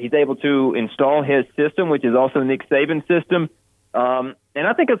better. He's able to install his system, which is also Nick Saban's system. And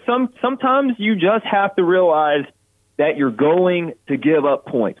I think sometimes you just have to realize that you're going to give up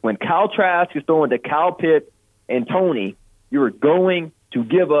points. When Kyle Trask is throwing to Kyle Pitts and Tony, you're going to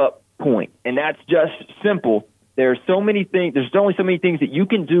give up points. And that's just simple. There's only so many things that you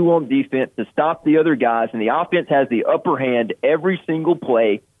can do on defense to stop the other guys, and the offense has the upper hand every single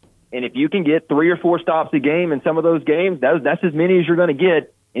play. And if you can get 3 or 4 stops a game in some of those games, that's as many as you're going to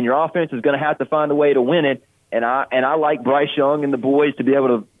get, and your offense is going to have to find a way to win it. And I like Bryce Young and the boys to be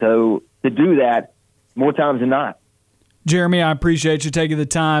able to do that more times than not. Jeremy, I appreciate you taking the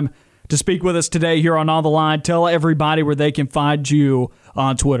time to speak with us today here on the Line. Tell everybody where they can find you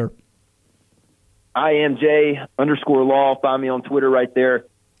on Twitter. IMJ_Law. Find me on Twitter right there.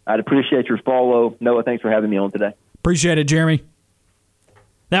 I'd appreciate your follow. Noah, thanks for having me on today. Appreciate it, Jeremy.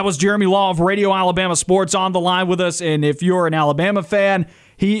 That was Jeremy Law of Radio Alabama Sports on the line with us. And if you're an Alabama fan,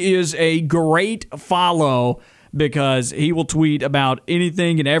 he is a great follow because he will tweet about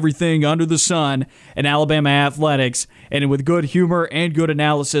anything and everything under the sun in Alabama athletics, and with good humor and good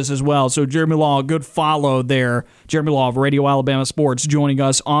analysis as well. So Jeremy Law, a good follow there. Jeremy Law of Radio Alabama Sports joining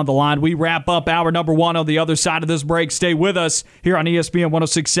us on the line. We wrap up hour number 1 on the other side of this break. Stay with us here on ESPN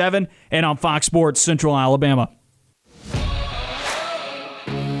 106.7 and on Fox Sports Central Alabama.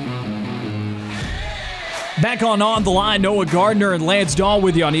 Back on the Line, Noah Gardner and Lance Dawe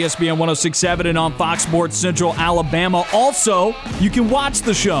with you on ESPN 106.7 and on Fox Sports Central Alabama. Also, you can watch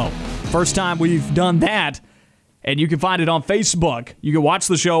the show. First time we've done that, and you can find it on Facebook. You can watch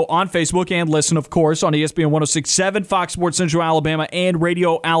the show on Facebook and listen, of course, on ESPN 106.7, Fox Sports Central Alabama, and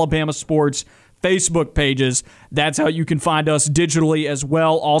Radio Alabama Sports Facebook pages. That's how you can find us digitally as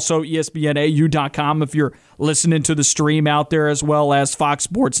well. Also, ESPNAU.com if you're listening to the stream out there, as well as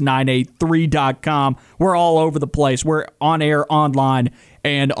FoxSports983.com. We're all over the place. We're on air, online,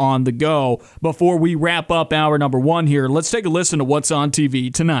 and on the go. Before we wrap up hour number 1 here, let's take a listen to what's on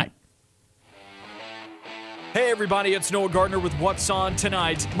TV tonight. Hey everybody, it's Noah Gardner with What's On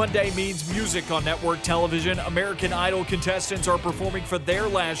Tonight. Monday means music on network television. American Idol contestants are performing for their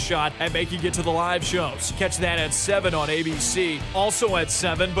last shot at making it to the live shows. Catch that at 7 on ABC. Also at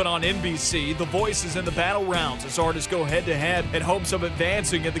 7, but on NBC, The Voice is in the battle rounds as artists go head-to-head in hopes of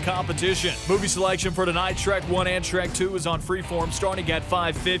advancing in the competition. Movie selection for tonight, Shrek 1 and Shrek 2 is on Freeform starting at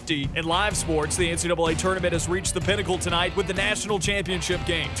 5:50. In live sports, the NCAA tournament has reached the pinnacle tonight with the national championship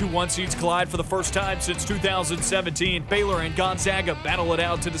game. 2 1 seeds collide for the first time since 2017. Baylor and Gonzaga battle it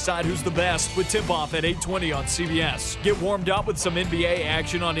out to decide who's the best with tip-off at 8:20 on CBS. Get warmed up with some NBA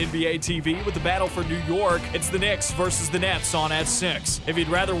action on NBA TV with the battle for New York. It's the Knicks versus the Nets on at 6. If you'd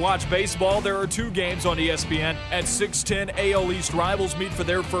rather watch baseball, there are 2 games on ESPN. At 6:10, AL East rivals meet for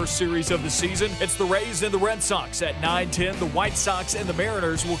their first series of the season. It's the Rays and the Red Sox. At 9:10, the White Sox and the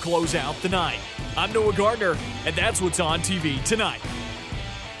Mariners will close out the night. I'm Noah Gardner, and that's what's on TV tonight.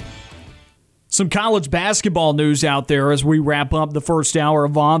 Some college basketball news out there as we wrap up the first hour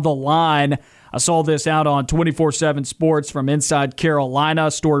of On the Line. I saw this out on 24/7 Sports from Inside Carolina.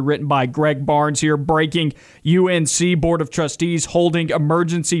 A story written by Greg Barnes here. Breaking: UNC Board of Trustees holding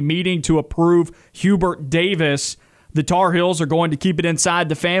emergency meeting to approve Hubert Davis. The Tar Heels are going to keep it inside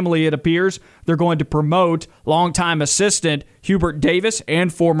the family, it appears. They're going to promote longtime assistant Hubert Davis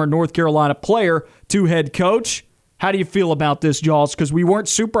and former North Carolina player to head coach. How do you feel about this, Jaws? Because we weren't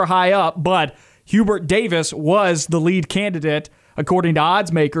super high up, but Hubert Davis was the lead candidate, according to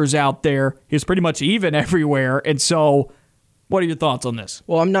odds makers out there. He's pretty much even everywhere. And so, what are your thoughts on this?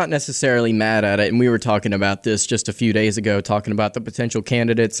 Well, I'm not necessarily mad at it, and we were talking about this just a few days ago, talking about the potential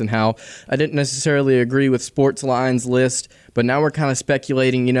candidates and how I didn't necessarily agree with Sportsline's list, but now we're kind of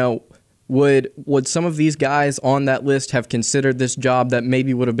speculating, would some of these guys on that list have considered this job that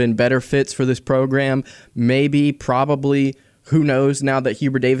maybe would have been better fits for this program? Maybe, probably, who knows now that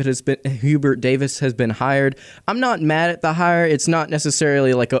Hubert Davis has been hired. I'm not mad at the hire. It's not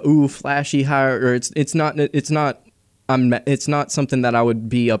necessarily like a flashy hire, or it's not something that I would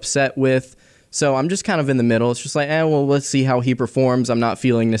be upset with. So I'm just kind of in the middle. It's just like, let's see how he performs. I'm not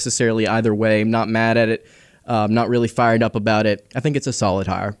feeling necessarily either way. I'm not mad at it. I'm not really fired up about it. I think it's a solid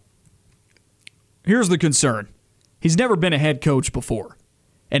hire. Here's the concern. He's never been a head coach before.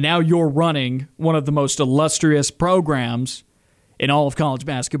 And now you're running one of the most illustrious programs in all of college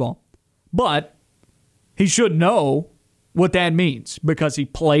basketball. But he should know what that means because he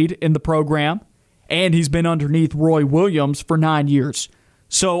played in the program and he's been underneath Roy Williams for 9 years.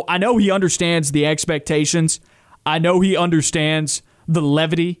 So I know he understands the expectations. I know he understands the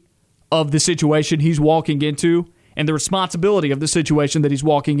levity of the situation he's walking into and the responsibility of the situation that he's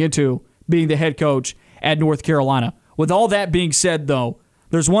walking into, being the head coach at North Carolina. With all that being said, though,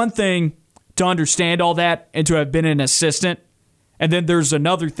 there's one thing to understand all that and to have been an assistant, and then there's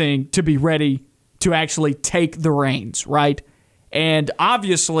another thing to be ready to actually take the reins, right? And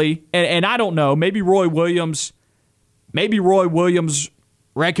obviously, and I don't know, maybe Roy Williams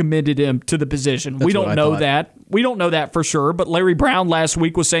recommended him to the position. We don't know that. We don't know that for sure, but Larry Brown last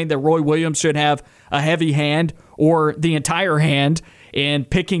week was saying that Roy Williams should have a heavy hand or the entire hand in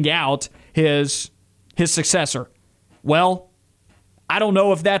picking out his successor. Well, I don't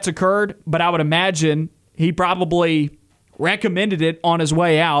know if that's occurred, but I would imagine he probably recommended it on his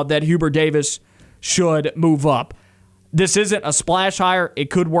way out that Hubert Davis should move up. This isn't a splash hire. It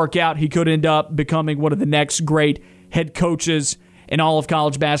could work out. He could end up becoming one of the next great head coaches in all of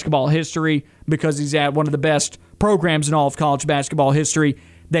college basketball history because he's at one of the best programs in all of college basketball history.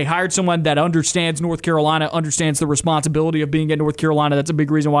 They hired someone that understands North Carolina, understands the responsibility of being at North Carolina. That's a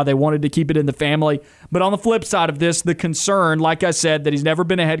big reason why they wanted to keep it in the family. But on the flip side of this, the concern, like I said, that he's never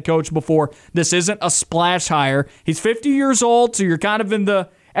been a head coach before. This isn't a splash hire. He's 50 years old, so you're kind of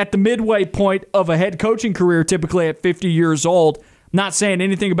at the midway point of a head coaching career, typically at 50 years old. Not saying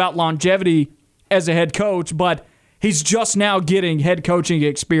anything about longevity as a head coach, but he's just now getting head coaching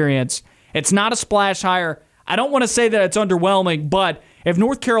experience. It's not a splash hire. I don't want to say that it's underwhelming, but if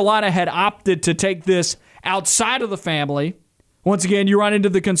North Carolina had opted to take this outside of the family, once again, you run into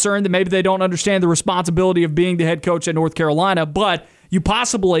the concern that maybe they don't understand the responsibility of being the head coach at North Carolina, but you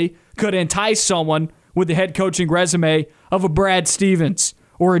possibly could entice someone with the head coaching resume of a Brad Stevens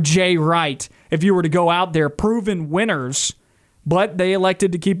or a Jay Wright if you were to go out there, proven winners, but they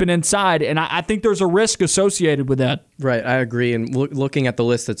elected to keep it inside, and I think there's a risk associated with that. Right, I agree. And looking at the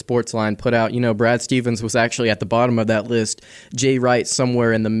list that Sportsline put out, Brad Stevens was actually at the bottom of that list, Jay Wright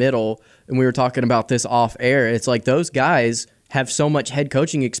somewhere in the middle, and we were talking about this off air. It's like those guys have so much head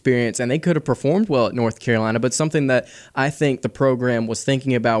coaching experience, and they could have performed well at North Carolina, but something that I think the program was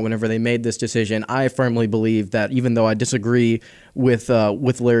thinking about whenever they made this decision, I firmly believe that even though I disagree with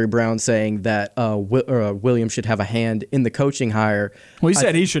Larry Brown saying that Williams should have a hand in the coaching hire. Well, he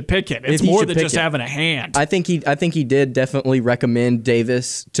said he should pick it. It's more than just having a hand. I think he did definitely recommend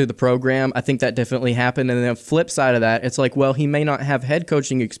Davis to the program. I think that definitely happened. And then the flip side of that, it's like, well, he may not have head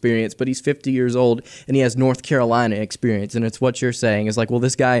coaching experience, but he's 50 years old and he has North Carolina experience. And it's what you're saying is like, well,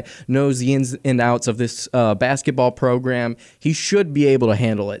 this guy knows the ins and outs of this basketball program. He should be able to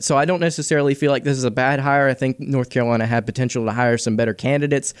handle it. So I don't necessarily feel like this is a bad hire. I think North Carolina had potential to hire some better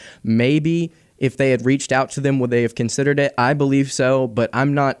candidates. Maybe if they had reached out to them, would they have considered it? I believe so, but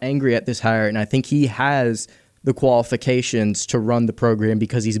I'm not angry at this hire, and I think he has the qualifications to run the program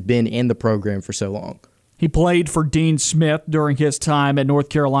because he's been in the program for so long. He played for Dean Smith during his time at North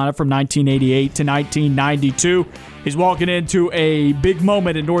Carolina from 1988 to 1992. He's walking into a big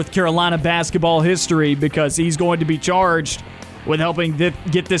moment in North Carolina basketball history because he's going to be charged with helping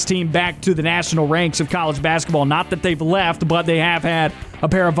get this team back to the national ranks of college basketball. Not that they've left, but they have had a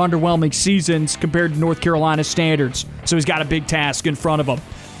pair of underwhelming seasons compared to North Carolina standards. So he's got a big task in front of him.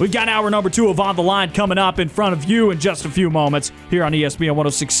 We've got hour number 2 of On the Line coming up in front of you in just a few moments here on ESPN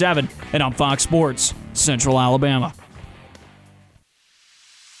 106.7 and on Fox Sports Central Alabama.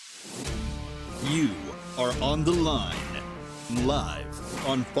 You are On the Line, live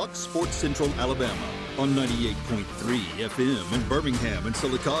on Fox Sports Central Alabama on 98.3 FM in Birmingham and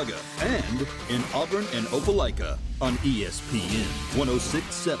Sylacauga, and in Auburn and Opelika on ESPN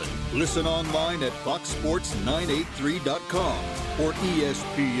 106.7. Listen online at foxsports983.com or espnau.com.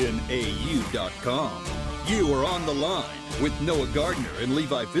 You are On the Line with Noah Gardner and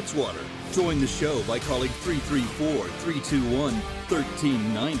Levi Fitzwater. Join the show by calling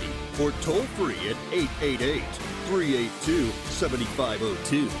 334-321-1390 or toll free at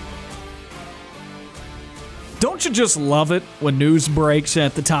 888-382-7502. Don't you just love it when news breaks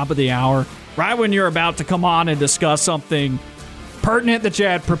at the top of the hour? Right when you're about to come on and discuss something pertinent that you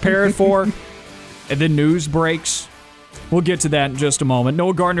had prepared for, and then news breaks? We'll get to that in just a moment.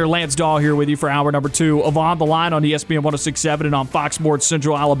 Noah Gardner, Lance Dawe here with you for hour number 2 of On the Line on ESPN 106.7 and on Fox Sports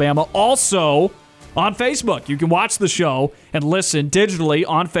Central Alabama. Also on Facebook. You can watch the show and listen digitally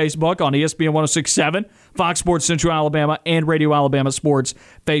on Facebook on ESPN 106.7, Fox Sports Central Alabama, and Radio Alabama Sports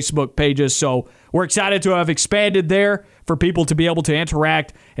Facebook pages. So we're excited to have expanded there for people to be able to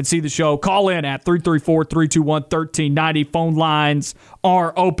interact and see the show. Call in at 334-321-1390. Phone lines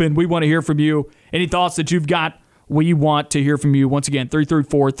are open. We want to hear from you. Any thoughts that you've got, we want to hear from you. Once again,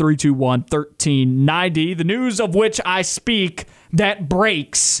 334-321-1390. The news of which I speak that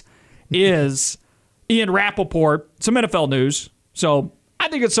breaks is Ian Rappaport, some NFL news. So I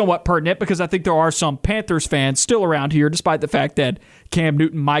think it's somewhat pertinent because I think there are some Panthers fans still around here, despite the fact that Cam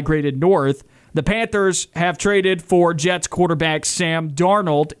Newton migrated north. The Panthers have traded for Jets quarterback Sam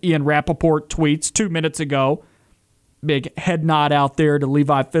Darnold, Ian Rappaport tweets 2 minutes ago. Big head nod out there to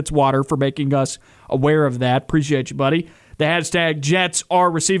Levi Fitzwater for making us aware of that. Appreciate you, buddy. The hashtag Jets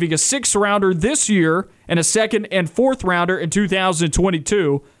are receiving a 6th-rounder this year and a 2nd and 4th-rounder in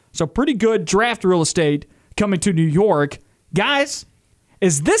 2022. So pretty good draft real estate coming to New York. Guys,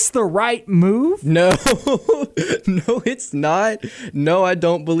 is this the right move? No. No, it's not. No, I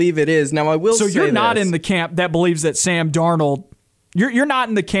don't believe it is. Now, I will say So you're not this. in the camp that believes that Sam Darnold... You're not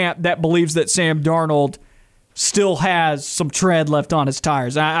in the camp that believes that Sam Darnold still has some tread left on his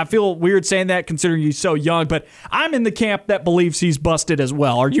tires. I feel weird saying that considering he's so young, but I'm in the camp that believes he's busted as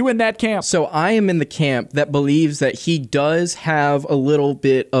well. Are you in that camp? So I am in the camp that believes that he does have a little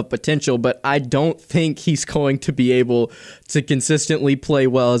bit of potential, but I don't think he's going to be able to consistently play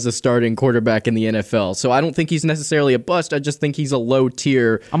well as a starting quarterback in the NFL. So I don't think he's necessarily a bust. I just think he's a low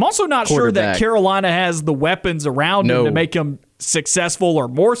tier. I'm also not sure that Carolina has the weapons around him to make him successful or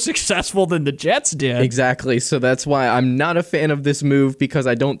more successful than the Jets did. Exactly. So that's why I'm not a fan of this move, because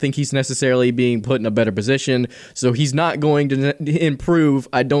I don't think he's necessarily being put in a better position. So he's not going to improve.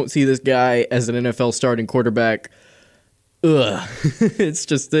 I don't see this guy as an NFL starting quarterback. Ugh. It's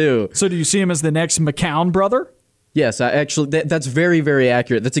just ew. So do you see him as the next McCown brother? Yes, I actually that's very, very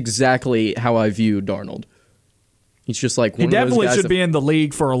accurate. That's exactly how I view Darnold. He's just like one he of those definitely guys should be in the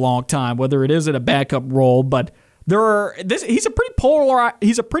league for a long time, whether it is in a backup role, but he's a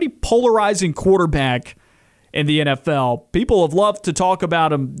pretty polarizing quarterback in the NFL. People have loved to talk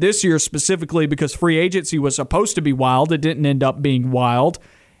about him this year specifically because free agency was supposed to be wild. It didn't end up being wild.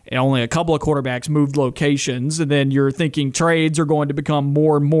 And only a couple of quarterbacks moved locations. And then you're thinking trades are going to become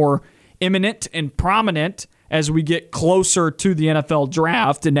more and more imminent and prominent as we get closer to the NFL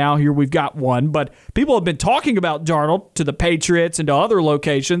draft. And now here we've got one. But people have been talking about Darnold to the Patriots and to other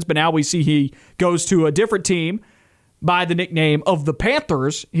locations. But now we see he goes to a different team by the nickname of the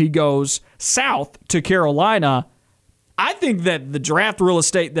Panthers. He goes south to Carolina. I think that the draft real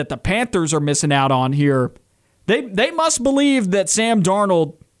estate that the Panthers are missing out on here, they must believe that Sam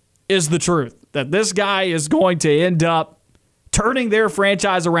Darnold is the truth, that this guy is going to end up turning their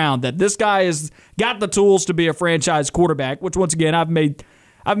franchise around, that this guy has got the tools to be a franchise quarterback, which once again, I've made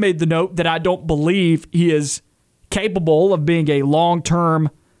the note that I don't believe he is capable of being a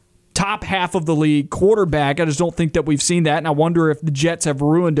long-term top half of the league quarterback. I just don't think that we've seen that, and I wonder if the Jets have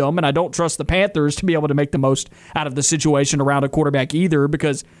ruined him, and I don't trust the Panthers to be able to make the most out of the situation around a quarterback either,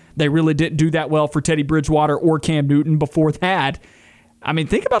 because they really didn't do that well for Teddy Bridgewater or Cam Newton before that. I mean,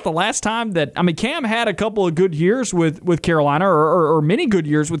 think about the last time Cam had a couple of good years with Carolina, or many good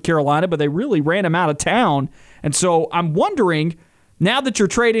years with Carolina, but they really ran him out of town. And so I'm wondering, now that you're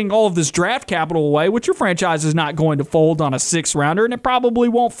trading all of this draft capital away, which your franchise is not going to fold on a 6th-rounder, and it probably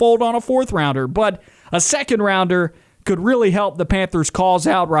won't fold on a 4th-rounder, but a 2nd-rounder could really help the Panthers' cause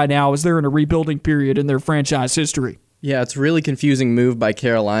out right now as they're in a rebuilding period in their franchise history. Yeah, it's a really confusing move by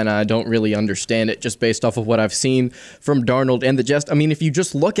Carolina. I don't really understand it just based off of what I've seen from Darnold and the Jets. I mean, if you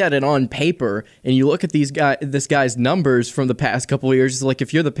just look at it on paper and you look at this guy's numbers from the past couple of years, it's like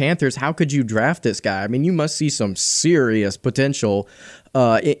if you're the Panthers, how could you draft this guy? I mean, you must see some serious potential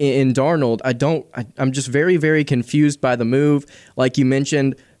in Darnold. I'm just very, very confused by the move. Like you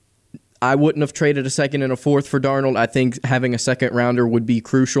mentioned, I wouldn't have traded a 2nd and a 4th for Darnold. I think having a 2nd-rounder would be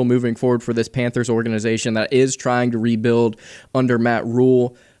crucial moving forward for this Panthers organization that is trying to rebuild under Matt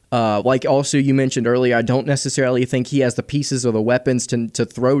Rule. Like also you mentioned earlier, I don't necessarily think he has the pieces or the weapons to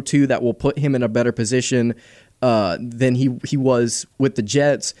throw to that will put him in a better position than he was with the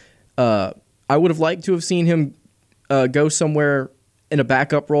Jets. I would have liked to have seen him go somewhere in a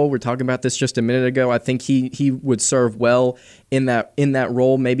backup role. We're talking about this just a minute ago. I think he would serve well in that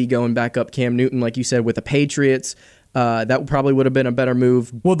role, maybe going back up Cam Newton, like you said, with the Patriots. That probably would have been a better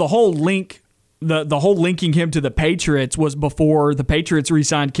move. Well, the whole linking him to the Patriots was before the Patriots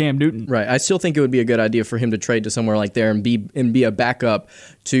re-signed Cam Newton. Right. I still think it would be a good idea for him to trade to somewhere like there and be a backup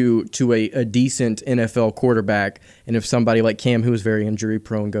to a decent NFL quarterback. And if somebody like Cam, who is very injury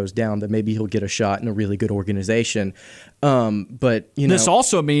prone, goes down, then maybe he'll get a shot in a really good organization. But this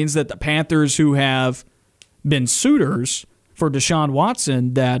also means that the Panthers, who have been suitors for Deshaun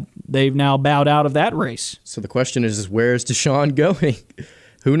Watson, that they've now bowed out of that race. So the question is where is Deshaun going?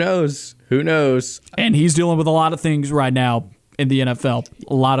 Who knows? Who knows? And he's dealing with a lot of things right now in the NFL.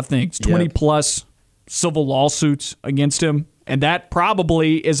 A lot of things. 20-plus civil lawsuits against him. And that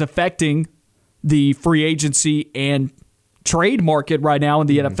probably is affecting the free agency and trade market right now in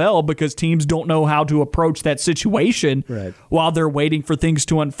the NFL because teams don't know how to approach that situation while they're waiting for things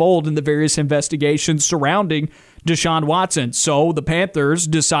to unfold in the various investigations surrounding Deshaun Watson. So the Panthers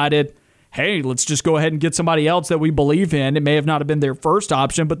decided, hey, let's just go ahead and get somebody else that we believe in. It may have not have been their first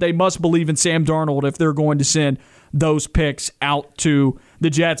option, but they must believe in Sam Darnold if they're going to send those picks out to the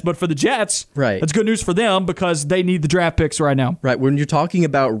Jets. But for the Jets, that's good news for them because they need the draft picks right now. Right. When you're talking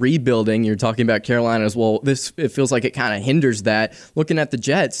about rebuilding, you're talking about Carolina as well. It feels like it kind of hinders that. Looking at the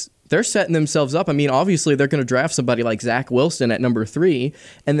Jets, they're setting themselves up. I mean, obviously, they're going to draft somebody like Zach Wilson at number 3.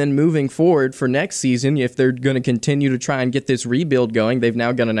 And then moving forward for next season, if they're going to continue to try and get this rebuild going, they've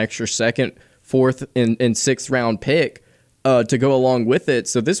now got an extra 2nd, 4th, and 6th round pick to go along with it.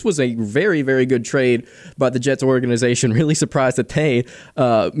 So this was a very, very good trade by the Jets organization. Really surprised that they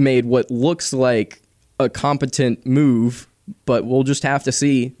made what looks like a competent move, but we'll just have to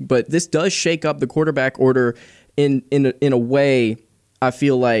see. But this does shake up the quarterback order in a way, I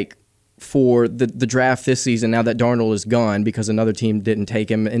feel like, for the draft this season now that Darnold is gone because another team didn't take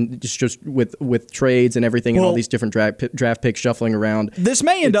him, and just with trades and everything and all these different draft picks shuffling around. This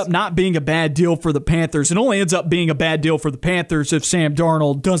may end up not being a bad deal for the Panthers. It only ends up being a bad deal for the Panthers if Sam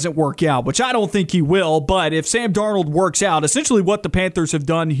Darnold doesn't work out, which I don't think he will. But if Sam Darnold works out, essentially what the Panthers have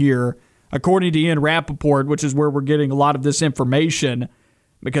done here, according to Ian Rappaport, which is where we're getting a lot of this information,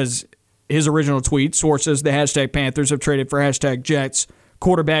 because his original tweet, sources the hashtag Panthers have traded for hashtag Jets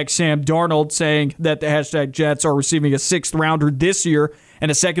quarterback Sam Darnold, saying that the hashtag Jets are receiving a 6th rounder this year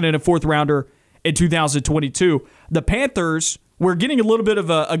and a 2nd and a 4th rounder in 2022. The Panthers, we're getting a little bit of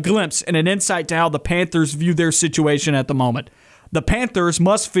a glimpse and an insight to how the Panthers view their situation at the moment. The Panthers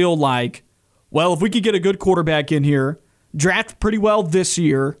must feel like, well, if we could get a good quarterback in here, draft pretty well this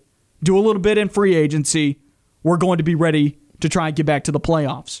year, do a little bit in free agency, we're going to be ready to try and get back to the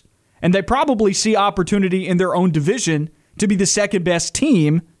playoffs. And they probably see opportunity in their own division to be the second best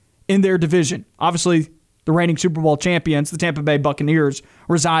team in their division. Obviously, the reigning Super Bowl champions, the Tampa Bay Buccaneers,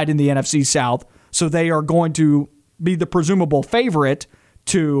 reside in the NFC South, so they are going to be the presumable favorite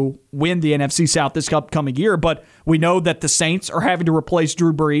to win the NFC South this upcoming year. But we know that the Saints are having to replace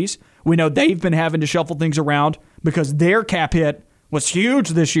Drew Brees. We know they've been having to shuffle things around because their cap hit was huge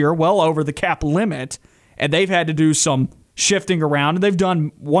this year, well over the cap limit, and they've had to do some shifting around, and they've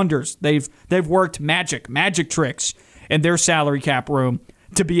done wonders. They've worked magic tricks in their salary cap room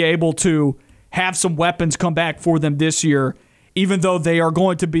to be able to have some weapons come back for them this year, even though they are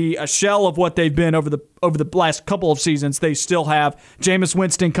going to be a shell of what they've been over the last couple of seasons. They still have Jameis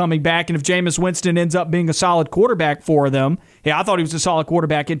Winston coming back, and if Jameis Winston ends up being a solid quarterback for them, I thought he was a solid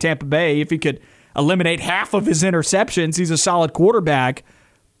quarterback in Tampa Bay. If he could eliminate half of his interceptions, he's a solid quarterback.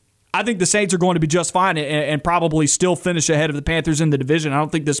 I think the Saints are going to be just fine and probably still finish ahead of the Panthers in the division. I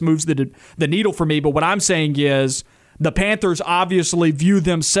don't think this moves the needle for me, but what I'm saying is the Panthers obviously view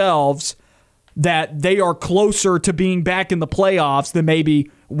themselves that they are closer to being back in the playoffs than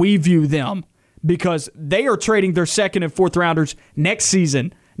maybe we view them, because they are trading their 2nd and 4th rounders next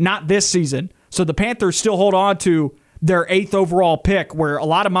season, not this season. So the Panthers still hold on to their 8th overall pick, where a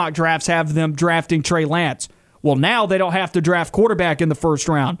lot of mock drafts have them drafting Trey Lance. Well, now they don't have to draft quarterback in the 1st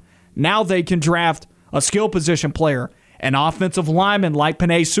round. Now they can draft a skill position player, an offensive lineman like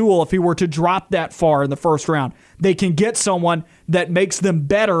Penei Sewell if he were to drop that far in the 1st round. They can get someone that makes them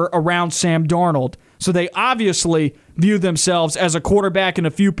better around Sam Darnold. So they obviously view themselves as a quarterback and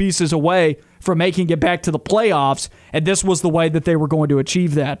a few pieces away from making it back to the playoffs, and this was the way that they were going to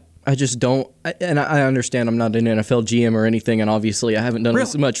achieve that. I just don't, and I understand I'm not an NFL GM or anything, and obviously I haven't done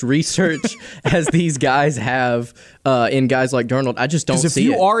as much research as these guys have in guys like Darnold. I just don't see it. Because if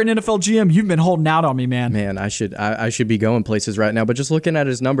you are an NFL GM, you've been holding out on me, man. Man, I should be going places right now. But just looking at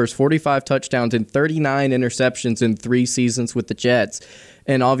his numbers, 45 touchdowns and 39 interceptions in 3 seasons with the Jets,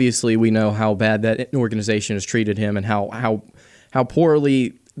 and obviously we know how bad that organization has treated him and how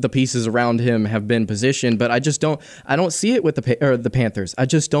poorly the pieces around him have been positioned, but I don't see it with the Panthers. I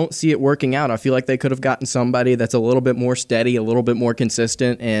just don't see it working out. I feel like they could have gotten somebody that's a little bit more steady, a little bit more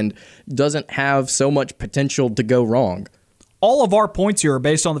consistent, and doesn't have so much potential to go wrong. All of our points here are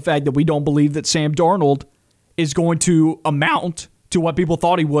based on the fact that we don't believe that Sam Darnold is going to amount to what people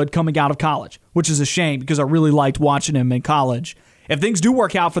thought he would coming out of college, which is a shame because I really liked watching him in college. If things do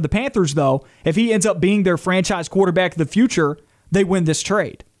work out for the Panthers, though, if he ends up being their franchise quarterback of the future, they win this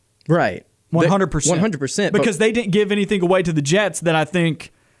trade. Right. 100%. 100%. Because they didn't give anything away to the Jets that I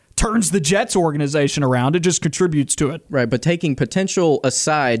think turns the Jets organization around. It just contributes to it. Right, but taking potential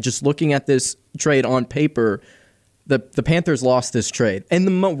aside, just looking at this trade on paper, The Panthers lost this trade.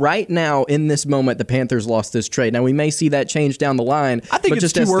 And right now, in this moment, the Panthers lost this trade. Now, we may see that change down the line. I think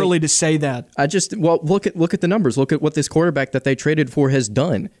it's too early to say that. Look at the numbers. Look at what this quarterback that they traded for has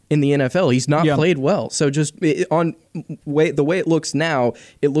done in the NFL. He's not played well. So the way it looks now,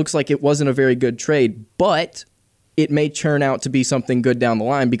 it looks like it wasn't a very good trade. But it may turn out to be something good down the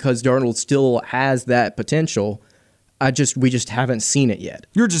line because Darnold still has that potential. We just haven't seen it yet.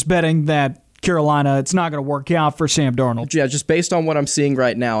 You're just betting that Carolina, it's not going to work out for Sam Darnold. Yeah, just based on what I'm seeing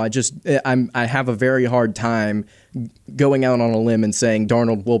right now, I have a very hard time going out on a limb and saying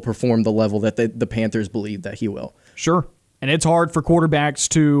Darnold will perform the level that the Panthers believe that he will. Sure. And it's hard for quarterbacks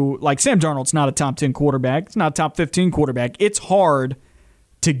to, like Sam Darnold's not a top 10 quarterback. It's not a top 15 quarterback. It's hard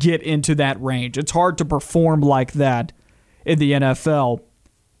to get into that range. It's hard to perform like that in the NFL.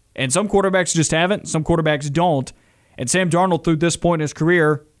 And some quarterbacks just haven't. Some quarterbacks don't. And Sam Darnold, through this point in his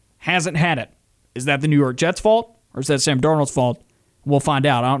career, hasn't had it. Is that the New York Jets' fault, or is that Sam Darnold's fault? We'll find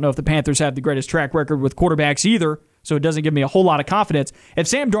out. I don't know if the Panthers have the greatest track record with quarterbacks either, so it doesn't give me a whole lot of confidence. If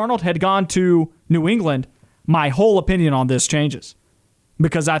Sam Darnold had gone to New England, my whole opinion on this changes,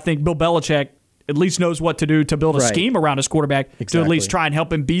 because I think Bill Belichick at least knows what to do to build a scheme around his quarterback to at least try and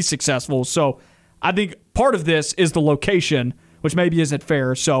help him be successful. So I think part of this is the location, which maybe isn't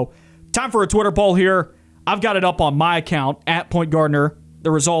fair. So time for a Twitter poll here. I've got it up on my account, @PointGardner.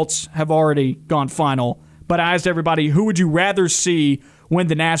 The results have already gone final. But I asked everybody, who would you rather see win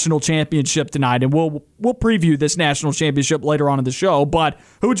the national championship tonight? And we'll preview this national championship later on in the show. But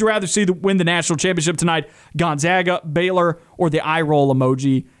who would you rather see win the national championship tonight? Gonzaga, Baylor, or the eye roll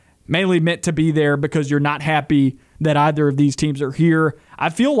emoji? Mainly meant to be there because you're not happy that either of these teams are here. I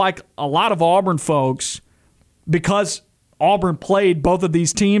feel like a lot of Auburn folks, because Auburn played both of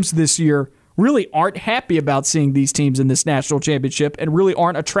these teams this year, really aren't happy about seeing these teams in this national championship and really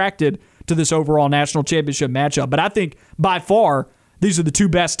aren't attracted to this overall national championship matchup. But I think by far, these are the two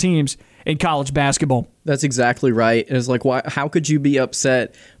best teams in college basketball. That's exactly right. It's like, how could you be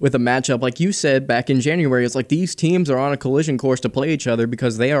upset with a matchup? Like you said back in January, it's like these teams are on a collision course to play each other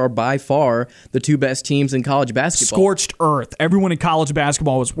because they are by far the two best teams in college basketball. Scorched earth. Everyone in college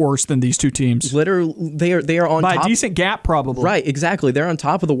basketball was worse than these two teams. Literally, they are on by top. A decent gap, probably. Right, exactly. They're on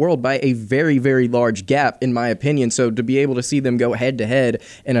top of the world by a very, very large gap, in my opinion. So to be able to see them go head-to-head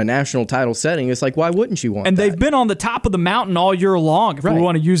in a national title setting, it's like, why wouldn't you want and that? They've been on the top of the mountain all year long, if we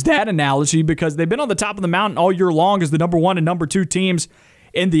want to use that analogy, because they've been on the top of the mountain all year long as the number 1 and number 2 teams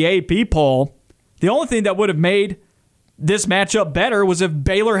in the AP poll. The only thing that would have made this matchup better was if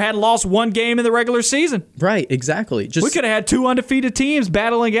Baylor had lost one game in the regular season. Right, exactly. We could have had two undefeated teams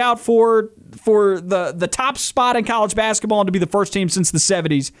battling out for the top spot in college basketball and to be the first team since the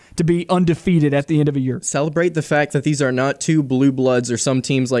 70s to be undefeated at the end of a year. Celebrate the fact that these are not two blue bloods or some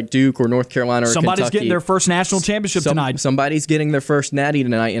teams like Duke or North Carolina or Somebody's Kentucky. Getting their first national championship tonight. Somebody's getting their first natty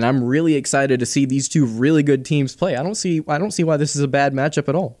tonight, and I'm really excited to see these two really good teams play. I don't see why this is a bad matchup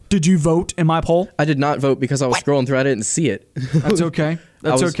at all. Did you vote in my poll? I did not vote because I was scrolling through. I didn't see it. That's okay.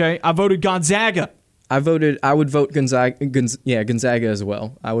 Okay. I voted Gonzaga. I would vote Gonzaga as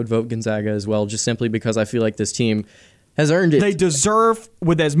well. I would vote Gonzaga as well, just simply because I feel like this team has earned it. They deserve,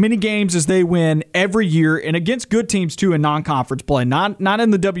 with as many games as they win every year, and against good teams too in non-conference play, not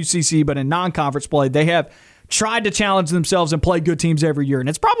in the WCC, but in non-conference play, they have tried to challenge themselves and play good teams every year. And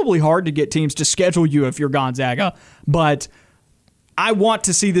it's probably hard to get teams to schedule you if you're Gonzaga, but I want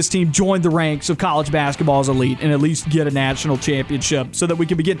to see this team join the ranks of college basketball's elite and at least get a national championship so that we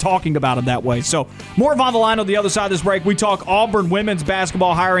can begin talking about it that way. So more of On the Line on the other side of this break. We talk Auburn women's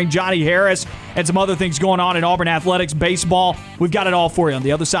basketball hiring Johnnie Harris and some other things going on in Auburn athletics, baseball. We've got it all for you on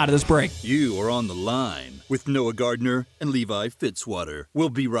the other side of this break. You are On the Line with Noah Gardner and Levi Fitzwater. We'll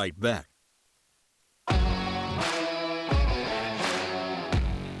be right back.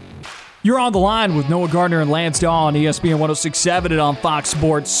 You're On the Line with Noah Gardner and Lance Dawe on ESPN 106.7 and on Fox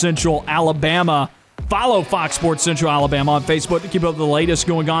Sports Central Alabama. Follow Fox Sports Central Alabama on Facebook to keep up with the latest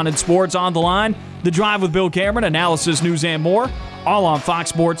going on in sports. On the Line, The Drive with Bill Cameron, analysis, news, and more. All on Fox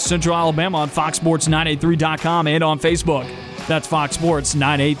Sports Central Alabama on foxsports983.com and on Facebook. That's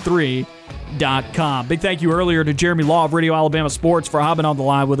foxsports983.com. Big thank you earlier to Jeremy Law of RadioAlabamaSports for hopping on the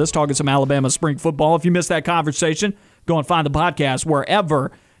line with us, talking some Alabama spring football. If you missed that conversation, go and find the podcast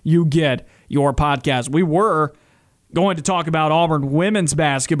wherever you get your podcast. We were going to talk about Auburn women's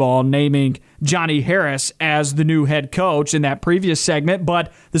basketball, naming Johnnie Harris as the new head coach in that previous segment,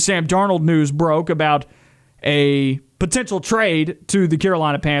 but the Sam Darnold news broke about a potential trade to the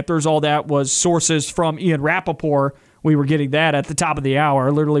Carolina Panthers. All that was sources from Ian Rappaport we were getting that at the top of the hour. I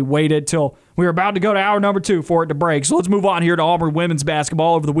literally waited till we were about to go to hour number 2 for it to break. So let's move on here to Auburn women's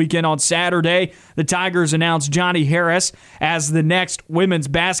basketball. Over the weekend on Saturday, the Tigers announced Johnnie Harris as the next women's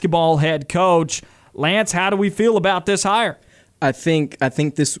basketball head coach. Lance, how do we feel about this hire? I think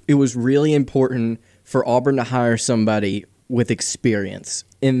it was really important for Auburn to hire somebody with experience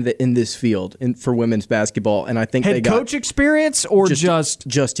in this field for women's basketball, and I think head they got coach experience or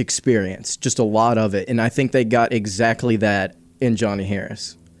just experience, just a lot of it, and I think they got exactly that in Johnnie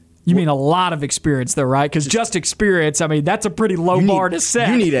Harris. You mean a lot of experience, though, right? Because just experience, I mean, that's a pretty low bar to set.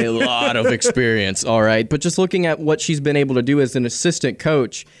 You need a lot of experience, all right? But just looking at what she's been able to do as an assistant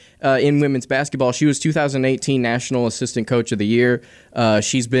coach in women's basketball, she was 2018 National Assistant Coach of the Year.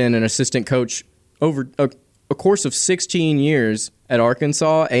 She's been an assistant coach over a course of 16 years at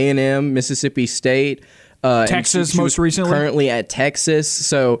Arkansas, A&M, Mississippi State. Texas most recently. Currently at Texas.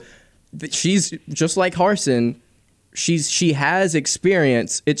 So she's just like Harsin. She has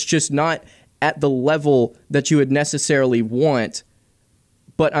experience. It's just not at the level that you would necessarily want.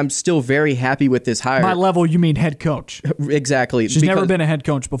 But I'm still very happy with this hire. By level, you mean head coach. Exactly. She's never been a head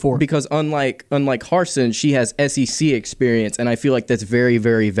coach before. Because unlike Harsin, she has SEC experience, and I feel like that's very,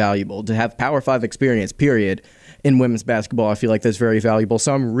 very valuable. To have Power 5 experience, period, in women's basketball, I feel like that's very valuable.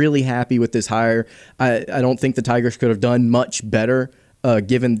 So I'm really happy with this hire. I don't think the Tigers could have done much better.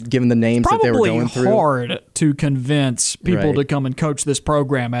 Given the names that they were going through. Probably hard to convince people to come and coach this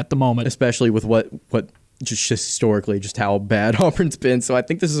program at the moment. Especially with what just historically, just how bad Auburn's been. So I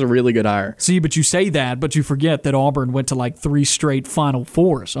think this is a really good hire. See, but you say that, but you forget that Auburn went to like 3 straight Final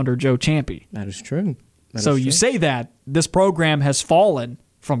Fours under Joe Champy. That is true. You say that, this program has fallen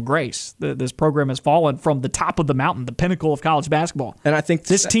from grace. This program has fallen from the top of the mountain, the pinnacle of college basketball. And I think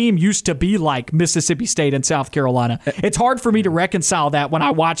this team used to be like Mississippi State and South Carolina. It's hard for me to reconcile that when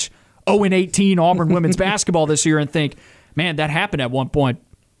I watch 0-18 Auburn women's basketball this year and think, man, that happened at one point.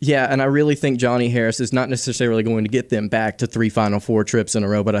 Yeah, and I really think Johnnie Harris is not necessarily going to get them back to 3 Final Four trips in a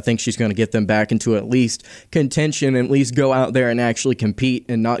row, but I think she's going to get them back into at least contention, and at least go out there and actually compete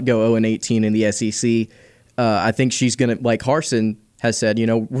and not go 0-18 in the SEC. I think she's going to, like Harsin has said,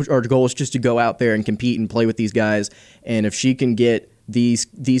 our goal is just to go out there and compete and play with these guys. And if she can get these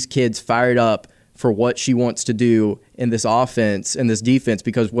kids fired up for what she wants to do in this offense and this defense,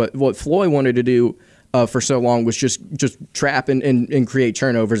 because what Floyd wanted to do for so long was just trap and create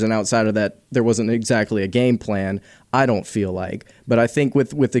turnovers, and outside of that, there wasn't exactly a game plan, I don't feel like. But I think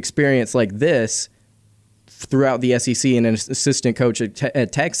with experience like this throughout the SEC and an assistant coach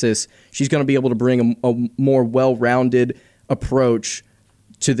at Texas, she's going to be able to bring a more well-rounded approach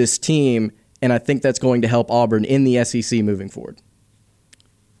to this team, and I think that's going to help Auburn in the SEC moving forward.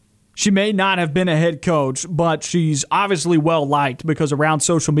 She may not have been a head coach, but she's obviously well-liked, because around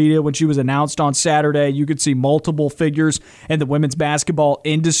social media when she was announced on Saturday, you could see multiple figures in the women's basketball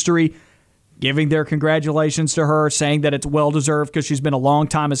industry giving their congratulations to her, saying that it's well-deserved because she's been a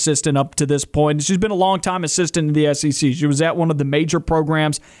long-time assistant up to this point. She's been a long-time assistant in the SEC. She was at one of the major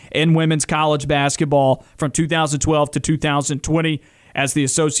programs in women's college basketball from 2012 to 2020 as the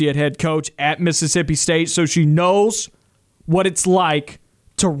associate head coach at Mississippi State. So she knows what it's like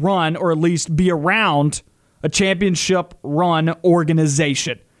to run, or at least be around, a championship-run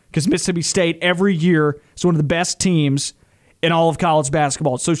organization, because Mississippi State every year is one of the best teams in all of college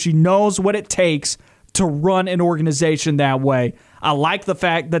basketball. So she knows what it takes to run an organization that way. I like the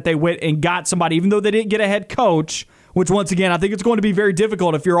fact that they went and got somebody, even though they didn't get a head coach, which once again, I think it's going to be very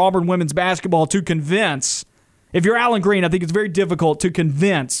difficult if you're Auburn women's basketball to convince. If you're Alan Green, I think it's very difficult to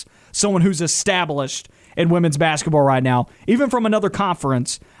convince someone who's established in women's basketball right now. Even from another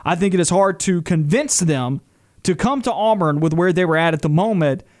conference, I think it is hard to convince them to come to Auburn with where they were at the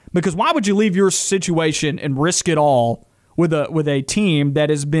moment, because why would you leave your situation and risk it all with a team that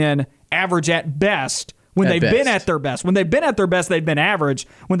has been average at best when they've been at their best? When they've been at their best, they've been average.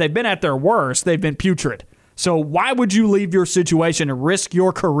 When they've been at their worst, they've been putrid. So why would you leave your situation and risk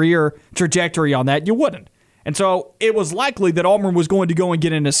your career trajectory on that? You wouldn't. And so it was likely that Auburn was going to go and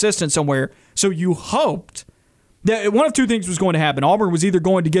get an assistant somewhere. So you hoped that one of two things was going to happen. Auburn was either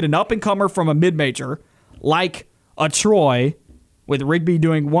going to get an up-and-comer from a mid-major, like a Troy, with Rigby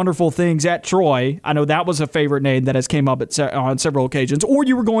doing wonderful things at Troy. I know that was a favorite name that has came up on several occasions. Or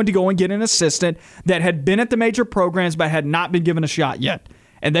you were going to go and get an assistant that had been at the major programs but had not been given a shot yet.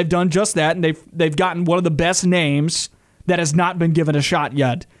 And they've done just that, and they've gotten one of the best names that has not been given a shot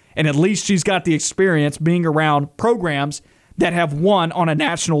yet. And at least she's got the experience being around programs that have won on a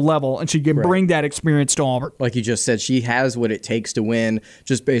national level, and she can bring that experience to Auburn. Like you just said, she has what it takes to win,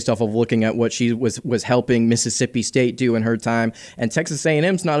 just based off of looking at what she was helping Mississippi State do in her time. And Texas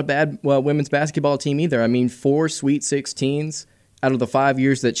A&M's not a bad women's basketball team either. I mean, 4 Sweet 16s. Out of the 5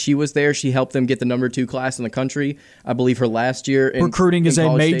 years that she was there, she helped them get the number 2 class in the country. I believe her last year. Recruiting is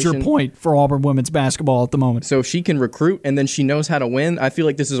a major point for Auburn women's basketball at the moment. So if she can recruit and then she knows how to win, I feel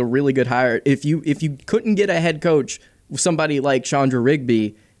like this is a really good hire. If you couldn't get a head coach, somebody like Chandra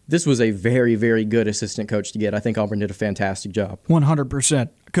Rigby, this was a very, very good assistant coach to get. I think Auburn did a fantastic job. 100%.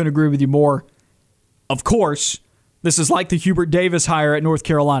 I couldn't agree with you more. Of course, this is like the Hubert Davis hire at North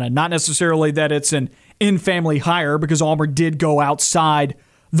Carolina. Not necessarily that it's an in-family hire, because Auburn did go outside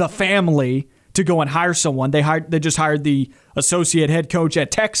the family to go and hire someone. They just hired the associate head coach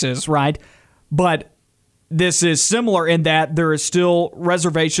at Texas, right? But this is similar in that there is still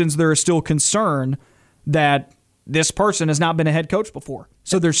reservations, there is still concern that this person has not been a head coach before.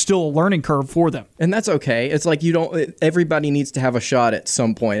 So there's still a learning curve for them. And that's okay. It's like everybody needs to have a shot at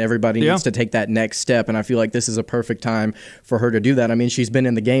some point. Everybody needs to take that next step. And I feel like this is a perfect time for her to do that. I mean, she's been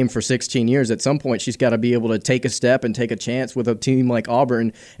in the game for 16 years. At some point, she's got to be able to take a step and take a chance with a team like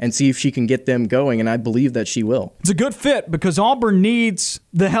Auburn and see if she can get them going. And I believe that she will. It's a good fit because Auburn needs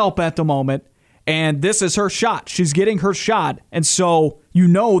the help at the moment. And this is her shot. She's getting her shot. And so you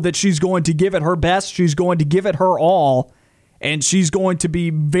know that she's going to give it her best. She's going to give it her all. And she's going to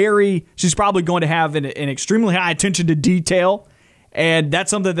be she's probably going to have an extremely high attention to detail. And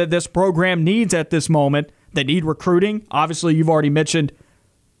that's something that this program needs at this moment. They need recruiting. Obviously, you've already mentioned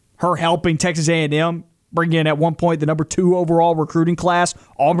her helping Texas A&M bring in at one point the number 2 overall recruiting class.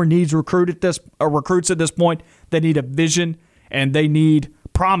 Auburn needs recruits at this point. They need a vision and they need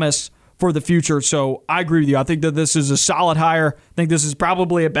promise for the future. So I agree with you. I think that this is a solid hire. I think this is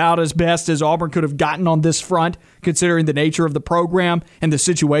probably about as best as Auburn could have gotten on this front, considering the nature of the program and the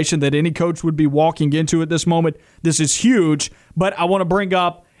situation that any coach would be walking into at this moment. This is huge, but I want to bring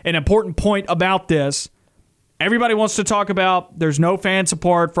up an important point about this. Everybody wants to talk about there's no fan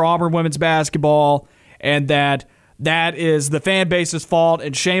support for Auburn women's basketball and that is the fan base's fault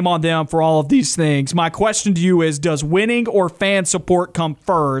and shame on them for all of these things. My question to you is, does winning or fan support come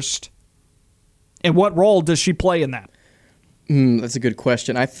first? And what role does she play in that? That's a good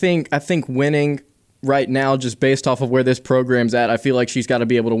question. I think winning right now, just based off of where this program's at, I feel like she's got to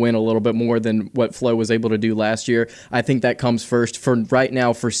be able to win a little bit more than what Flo was able to do last year. I think that comes first. For right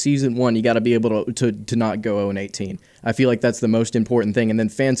now, for season 1, you got to be able to not go 0-18. I feel like that's the most important thing, and then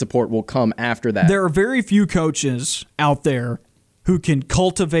fan support will come after that. There are very few coaches out there who can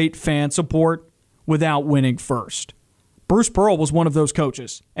cultivate fan support without winning first. Bruce Pearl was one of those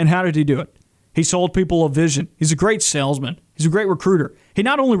coaches, and how did he do it? He sold people a vision. He's a great salesman. He's a great recruiter. He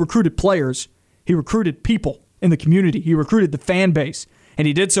not only recruited players, he recruited people in the community. He recruited the fan base, and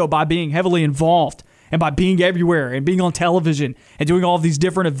he did so by being heavily involved and by being everywhere and being on television and doing all of these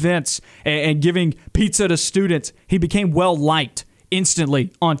different events and giving pizza to students. He became well-liked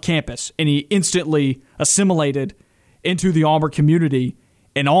instantly on campus, and he instantly assimilated into the Auburn community,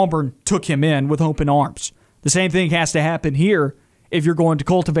 and Auburn took him in with open arms. The same thing has to happen here if you're going to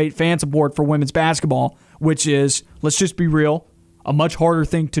cultivate fan support for women's basketball, which is, let's just be real, a much harder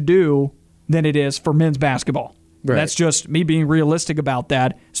thing to do than it is for men's basketball. Right. That's just me being realistic about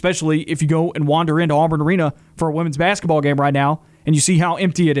that, especially if you go and wander into Auburn Arena for a women's basketball game right now and you see how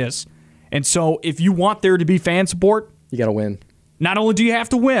empty it is. And so if you want there to be fan support, you got to win. Not only do you have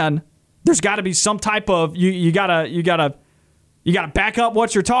to win, there's got to be some type of you got to back up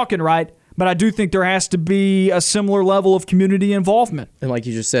what you're talking, right? But I do think there has to be a similar level of community involvement. And like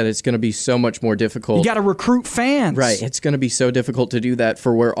you just said, it's going to be so much more difficult. You got to recruit fans. Right. It's going to be so difficult to do that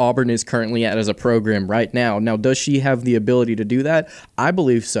for where Auburn is currently at as a program right now. Now, does she have the ability to do that? I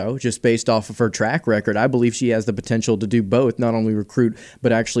believe so, just based off of her track record. I believe she has the potential to do both, not only recruit,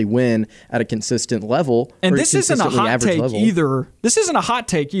 but actually win at a consistent level. And this isn't a hot take either. This isn't a hot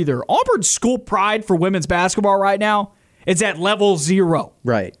take either. Auburn's school pride for women's basketball right now is at level 0.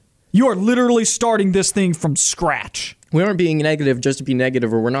 Right. You are literally starting this thing from scratch. We aren't being negative just to be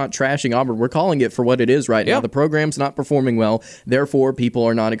negative, or we're not trashing Auburn. We're calling it for what it is right now. The program's not performing well. Therefore, people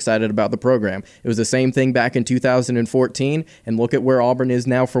are not excited about the program. It was the same thing back in 2014, and look at where Auburn is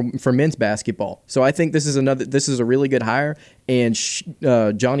now for men's basketball. So I think this is a really good hire, and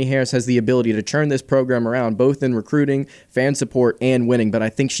Johnnie Harris has the ability to turn this program around, both in recruiting, fan support, and winning. But I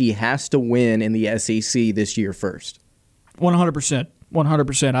think she has to win in the SEC this year first. 100%.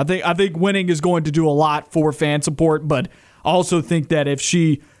 100%. I think winning is going to do a lot for fan support, but I also think that if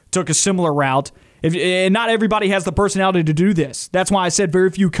she took a similar route, and not everybody has the personality to do this. That's why I said very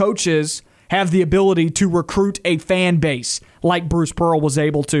few coaches have the ability to recruit a fan base like Bruce Pearl was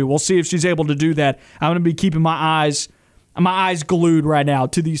able to. We'll see if she's able to do that. I'm going to be keeping my eyes glued right now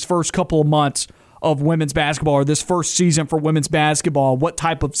to these first couple of months of women's basketball, or this first season for women's basketball. What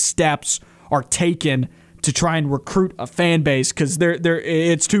type of steps are taken to try and recruit a fan base, because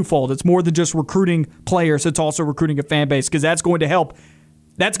it's twofold. It's more than just recruiting players. It's also recruiting a fan base, because that's going to help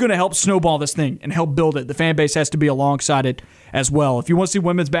snowball this thing and help build it. The fan base has to be alongside it as well. If you want to see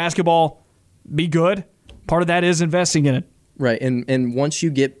women's basketball be good, part of that is investing in it. Right, and once you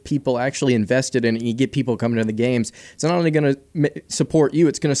get people actually invested in it, you get people coming to the games, it's not only going to support you,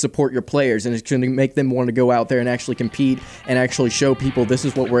 it's going to support your players, and it's going to make them want to go out there and actually compete and actually show people this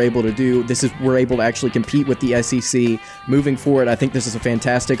is what we're able to do. We're able to actually compete with the SEC. Moving forward, I think this is a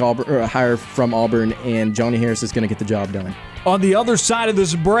fantastic hire from Auburn, and Johnnie Harris is going to get the job done. On the other side of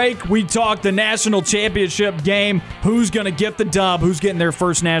this break, we talk the national championship game. Who's going to get the dub? Who's getting their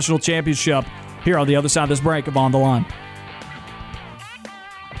first national championship? Here on the other side of this break of On the Line.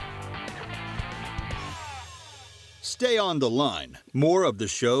 Stay on the line. More of the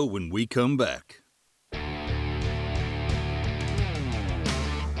show when we come back.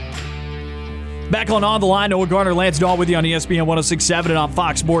 Back on the Line, Noah Gardner, Lance Dawe with you on ESPN 106.7 and on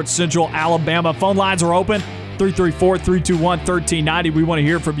Fox Sports Central Alabama. Phone lines are open, 334-321-1390. We want to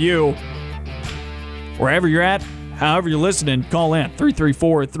hear from you. Wherever you're at, however you're listening, call in,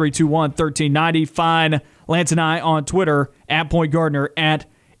 334-321-1390. Find Lance and I on Twitter, at Point Gardner, at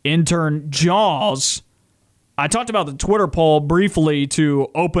Intern Jaws. I talked about the Twitter poll briefly to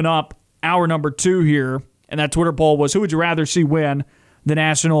open up hour number 2 here, and that Twitter poll was, who would you rather see win the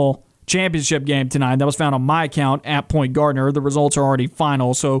national championship game tonight? That was found on my account, at Point Gardner. The results are already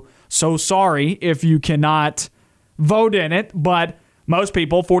final, so sorry if you cannot vote in it, but most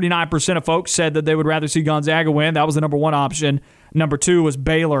people, 49% of folks, said that they would rather see Gonzaga win. That was the number 1 option. Number 2 was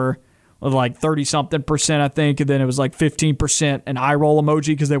Baylor, with like 30-something%, I think, and then it was like 15% an eye roll emoji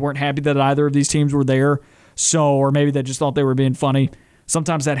because they weren't happy that either of these teams were there. So, or maybe they just thought they were being funny.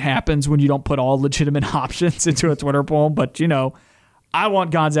 Sometimes that happens when you don't put all legitimate options into a Twitter poll. But, I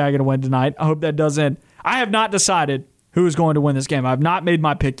want Gonzaga to win tonight. I hope that doesn't. I have not decided who is going to win this game. I have not made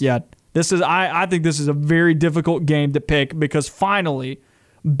my pick yet. I think this is a very difficult game to pick because finally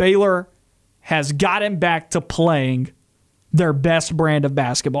Baylor has gotten back to playing their best brand of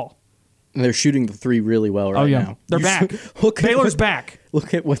basketball. And they're shooting the three really well right now. They're back. Baylor's back.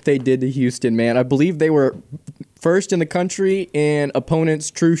 Look at what they did to Houston, man. I believe they were first in the country in opponents'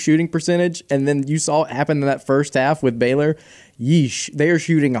 true shooting percentage, and then you saw it happen in that first half with Baylor. Yeesh. They are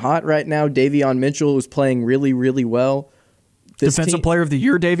shooting hot right now. Davion Mitchell is playing really, really well. Defensive Player of the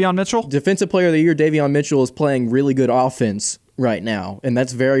Year, Davion Mitchell? Defensive Player of the Year, Davion Mitchell is playing really good offense right now, and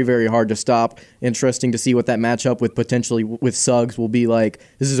that's very, very hard to stop. Interesting to see what that matchup with Suggs will be like.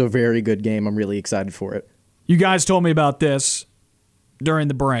 This is a very good game. I'm really excited for it. You guys told me about this during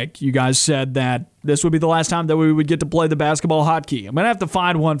the break. You guys said that this would be the last time that we would get to play the basketball hotkey. I'm going to have to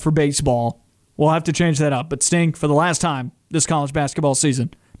find one for baseball. We'll have to change that up. But Sting, for the last time this college basketball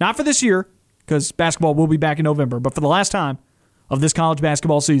season, not for this year, because basketball will be back in November, but for the last time of this college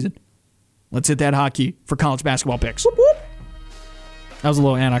basketball season, let's hit that hotkey for college basketball picks. Whoop, whoop. That was a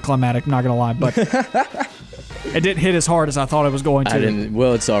little anticlimactic, not going to lie, but it didn't hit as hard as I thought it was going to.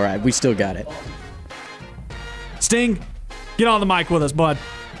 Well, it's all right. We still got it. Sting, get on the mic with us, bud.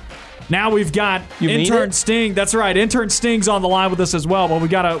 Now we've got intern Sting. That's right, intern Sting's on the line with us as well. But we've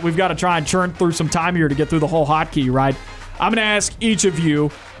got to try and churn through some time here to get through the whole hotkey, right? I'm going to ask each of you,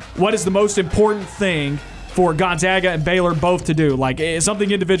 what is the most important thing for Gonzaga and Baylor both to do? Like something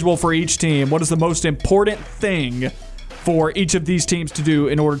individual for each team. What is the most important thing for each of these teams to do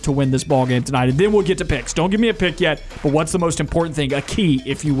in order to win this ball game tonight? And then we'll get to picks. Don't give me a pick yet, but what's the most important thing? A key,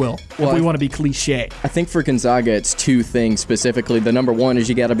 if you will, if we want to be cliche. I think for Gonzaga, it's two things specifically. The number one is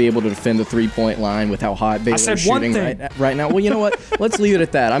you got to be able to defend the three-point line with how hot Baylor is shooting right now. Well, you know what? Let's leave it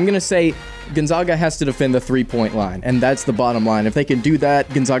at that. I'm going to say Gonzaga has to defend the three-point line, and that's the bottom line. If they can do that,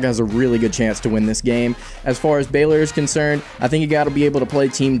 Gonzaga has a really good chance to win this game. As far as Baylor is concerned, I think you got to be able to play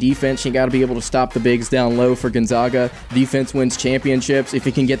team defense. You got to be able to stop the bigs down low for Gonzaga. Defense wins championships. If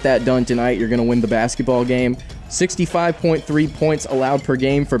you can get that done tonight, you're going to win the basketball game. 65.3 points allowed per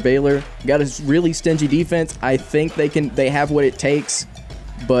game for Baylor. Got a really stingy defense. I think they have what it takes,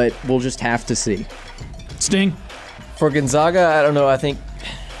 but we'll just have to see. Sting? For Gonzaga, I don't know. I think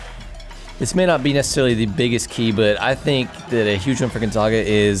this may not be necessarily the biggest key, but I think that a huge one for Gonzaga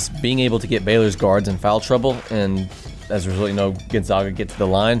is being able to get Baylor's guards in foul trouble, and as a result, Gonzaga get to the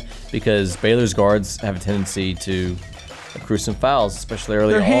line, because Baylor's guards have a tendency to accrue some fouls, especially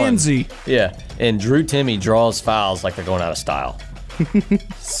early on. They're handsy. Yeah, and Drew Timme draws fouls like they're going out of style.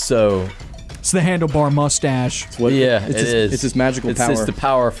 So It's the handlebar mustache. It is. It's his magical power. It's the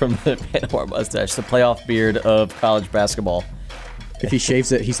power from the handlebar mustache, the playoff beard of college basketball. If he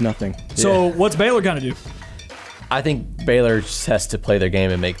shaves it, he's nothing. So what's Baylor going to do? I think Baylor just has to play their game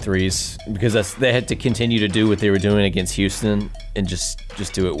and make threes because they had to continue to do what they were doing against Houston and just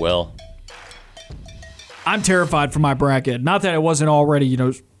do it well. I'm terrified for my bracket. Not that it wasn't already,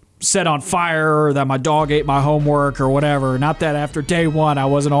 set on fire or that my dog ate my homework or whatever. Not that after day one I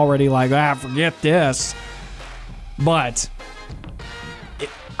wasn't already like, forget this. But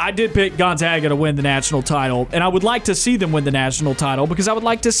I did pick Gonzaga to win the national title, and I would like to see them win the national title because I would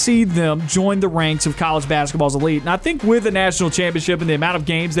like to see them join the ranks of college basketball's elite. And I think with the national championship and the amount of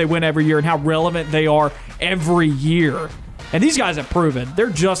games they win every year and how relevant they are every year, and these guys have proven they're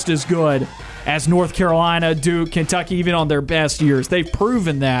just as good as North Carolina, Duke, Kentucky, even on their best years. They've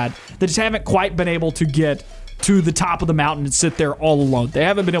proven that. They just haven't quite been able to get to the top of the mountain and sit there all alone. They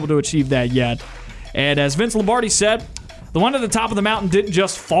haven't been able to achieve that yet. And as Vince Lombardi said, the one at the top of the mountain didn't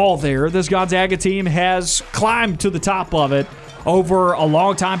just fall there. This Gonzaga team has climbed to the top of it over a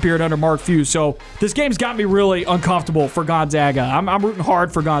long time period under Mark Few. So this game's got me really uncomfortable for Gonzaga. I'm rooting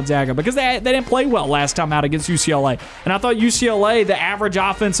hard for Gonzaga because they didn't play well last time out against UCLA. And I thought UCLA, the average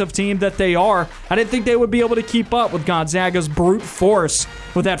offensive team that they are, I didn't think they would be able to keep up with Gonzaga's brute force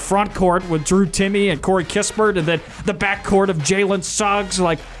with that front court with Drew Timme and Corey Kispert and then the back court of Jalen Suggs.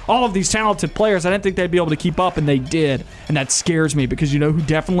 Like all of these talented players, I didn't think they'd be able to keep up, and they did. And that scares me because you know who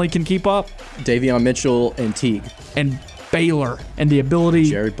definitely can keep up? Davion Mitchell and Teague. And Baylor and the ability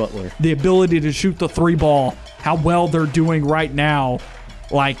Jerry Butler. The ability to shoot the three ball, how well they're doing right now.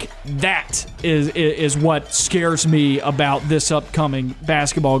 Like that is what scares me about this upcoming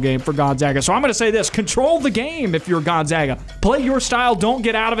basketball game for Gonzaga. So I'm going to say this, control the game if you're Gonzaga. Play your style, don't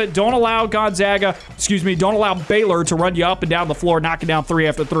get out of it. Don't allow don't allow Baylor to run you up and down the floor, knocking down three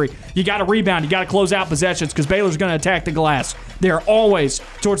after three. You got to rebound, you got to close out possessions because Baylor's going to attack the glass. They're always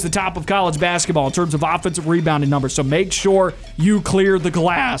towards the top of college basketball in terms of offensive rebounding numbers. So make sure you clear the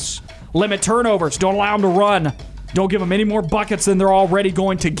glass. Limit turnovers, don't allow them to run. Don't give them any more buckets than they're already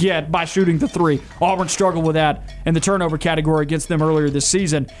going to get by shooting the three. Auburn struggled with that in the turnover category against them earlier this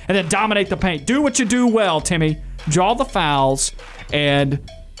season. And then dominate the paint. Do what you do well, Timmy. Draw the fouls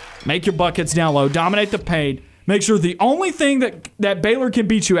and make your buckets down low. Dominate the paint. Make sure the only thing that Baylor can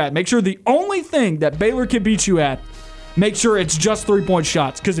beat you at, make sure it's just three-point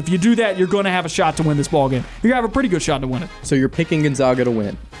shots. Because if you do that, you're going to have a shot to win this ballgame. You're going to have a pretty good shot to win it. So you're picking Gonzaga to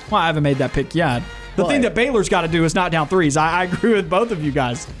win. Well, I haven't made that pick yet. The thing that Baylor's got to do is knock down threes. I agree with both of you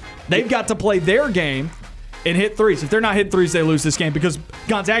guys. They've got to play their game and hit threes. If they're not hitting threes, they lose this game because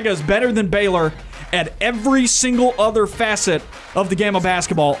Gonzaga is better than Baylor at every single other facet of the game of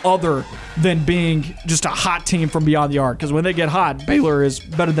basketball other than being just a hot team from beyond the arc. Because when they get hot, Baylor is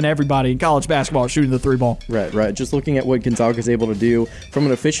better than everybody in college basketball at shooting the three ball. Right. Just looking at what Gonzaga is able to do from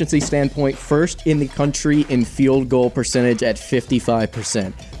an efficiency standpoint, first in the country in field goal percentage at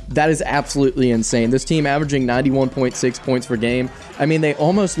 55%. That is absolutely insane. This team averaging 91.6 points per game. I mean, they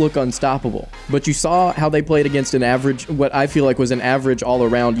almost look unstoppable. But you saw how they played against an average, what I feel like was an average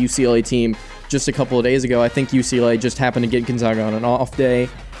all-around UCLA team just a couple of days ago. I think UCLA just happened to get Gonzaga on an off day,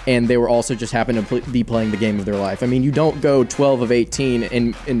 and they were also just happened to be playing the game of their life. I mean, you don't go 12 of 18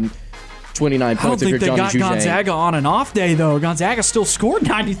 in 29 points if you're Johnny Harris. I don't think they got Gonzaga on an off day, though. Gonzaga still scored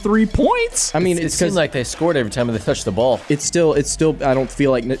 93 points. I mean, it seemed like they scored every time they touched the ball. It's still. I don't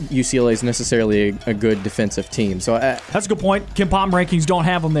feel like UCLA is necessarily a good defensive team. So that's a good point. KenPom rankings don't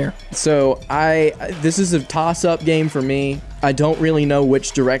have them there. So this is a toss-up game for me. I don't really know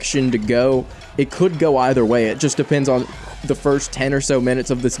which direction to go. It could go either way. It just depends on the first 10 or so minutes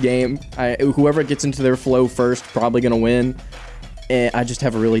of this game. Whoever gets into their flow first, probably going to win. And I just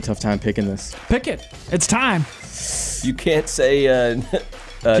have a really tough time picking this. Pick it. It's time. You can't say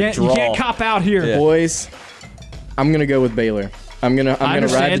draw. You can't cop out here. Yeah. Boys, I'm going to go with Baylor. I'm gonna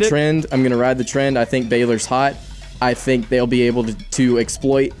ride the trend. I'm going to ride the trend. I think Baylor's hot. I think they'll be able to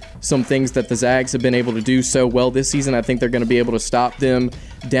exploit some things that the Zags have been able to do so well this season. I think they're going to be able to stop them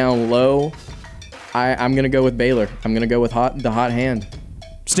down low. I'm going to go with Baylor. I'm going to go with the hot hand.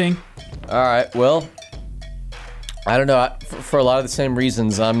 Sting? All right, well, I don't know. For a lot of the same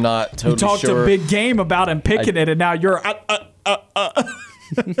reasons, I'm not totally sure. You talked a big game about him picking it, and now you're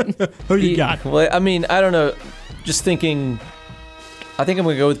Who you got? Well, I mean, I don't know. Just thinking, I think I'm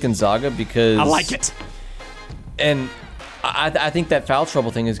going to go with Gonzaga because I like it. And I think that foul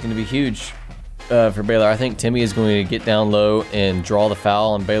trouble thing is going to be huge for Baylor. I think Timme is going to get down low and draw the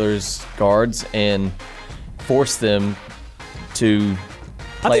foul on Baylor's guards and force them to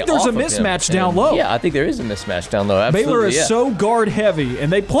play I think there's off a of him. mismatch down low. Yeah, I think there is a mismatch down low. Absolutely, Baylor is so guard heavy,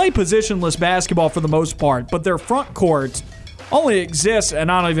 and they play positionless basketball for the most part, but their front court only exists, and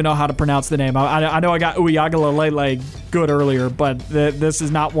I don't even know how to pronounce the name. I know I got Uiagalelele good earlier, but this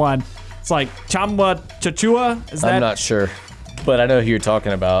is not one. It's like Chamba Chachua? Is that? I'm not sure, but I know who you're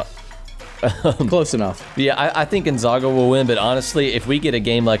talking about. Close enough. Yeah, I think Gonzaga will win, but honestly, if we get a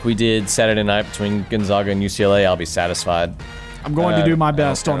game like we did Saturday night between Gonzaga and UCLA, I'll be satisfied. I'm going to do my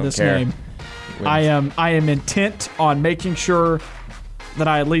best on this care. name. I am intent on making sure that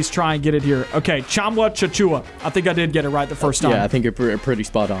I at least try and get it here. Okay, Chamba Chachua. I think I did get it right the first time. Yeah, I think you're pretty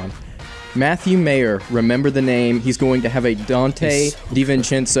spot on. Matthew Mayer, remember the name. He's going to have a Dante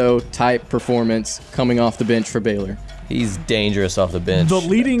DiVincenzo type performance coming off the bench for Baylor. He's dangerous off the bench.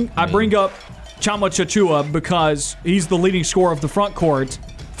 I bring up Chamba Chachua because he's the leading scorer of the front court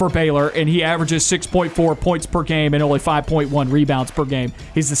for Baylor, and he averages 6.4 points per game and only 5.1 rebounds per game.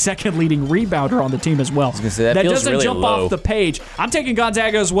 He's the second leading rebounder on the team as well. I was gonna say, that feels doesn't really jump low. off the page. I'm taking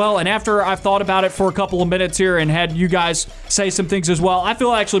Gonzaga as well, and after I've thought about it for a couple of minutes here and had you guys say some things as well, I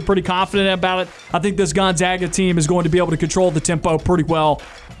feel actually pretty confident about it. I think this Gonzaga team is going to be able to control the tempo pretty well.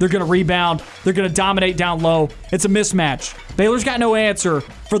 They're going to rebound. They're going to dominate down low. It's a mismatch. Baylor's got no answer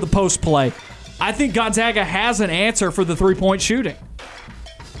for the post play. I think Gonzaga has an answer for the three-point shooting.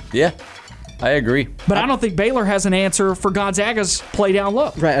 Yeah, I agree. But I don't think Baylor has an answer for Gonzaga's play down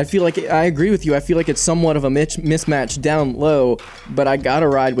low. Right, I agree with you. I feel like it's somewhat of a mismatch down low, but I got to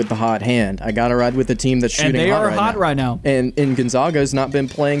ride with the hot hand. I got to ride with the team that's shooting hot. And they are hot right now. And Gonzaga's not been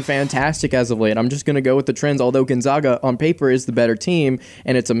playing fantastic as of late. I'm just going to go with the trends. Although Gonzaga on paper is the better team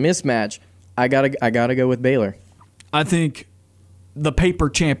and it's a mismatch, I gotta go with Baylor. I think the paper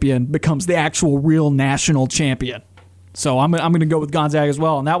champion becomes the actual real national champion. So I'm going to go with Gonzaga as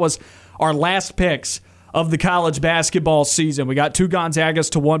well. And that was our last picks of the college basketball season. We got 2 Gonzagas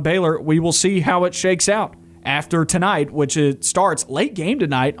to 1 Baylor. We will see how it shakes out after tonight, which it starts late game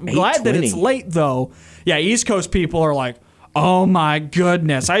tonight. I'm glad that it's late, though. Yeah, East Coast people are like, oh, my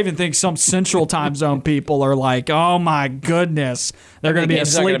goodness. I even think some Central Time Zone people are like, oh, my goodness. They're going to be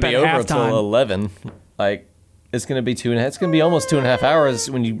asleep at halftime. Until 11. Like, it's going to be 2.5. It's going to be almost 2.5 hours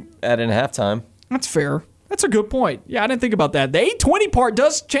when you add in halftime. That's fair. That's a good point. Yeah, I didn't think about that. The 8:20 part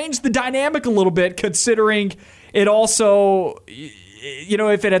does change the dynamic a little bit, considering it also,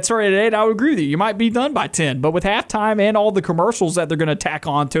 if it had started at 8, I would agree with you. You might be done by 10. But with halftime and all the commercials that they're going to tack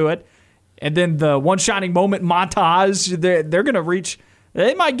onto it, and then the one shining moment montage, they're going to reach,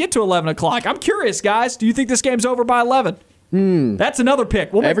 they might get to 11 o'clock. I'm curious, guys. Do you think this game's over by 11? That's another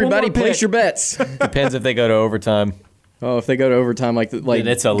pick. We'll Everybody place your bets. Depends if they go to overtime. Oh, if they go to overtime, like then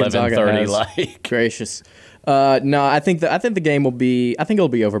it's 11:30. Like gracious. No, I think the game will be. I think it'll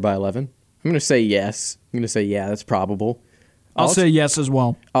be over by 11. I'm going to say yes. I'm going to say yeah. That's probable. I'll say yes as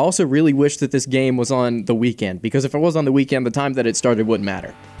well. I also really wish that this game was on the weekend, because if it was on the weekend, the time that it started wouldn't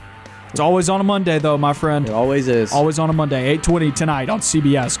matter. It's always on a Monday, though, my friend. It always is. Always on a Monday. 8:20 tonight on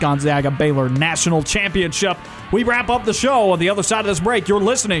CBS. Gonzaga Baylor National Championship. We wrap up the show. On the other side of this break, you're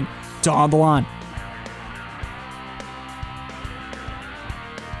listening to On the Line.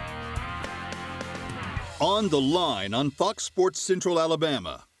 On the Line on Fox Sports Central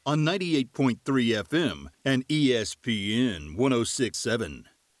Alabama on 98.3 FM and ESPN 106.7.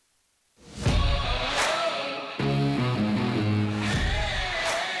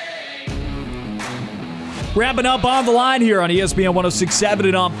 Wrapping up On the Line here on ESPN 106.7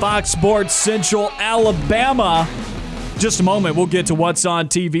 and on Fox Sports Central Alabama. Just a moment, we'll get to what's on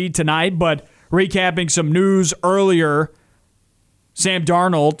TV tonight, but recapping some news earlier, Sam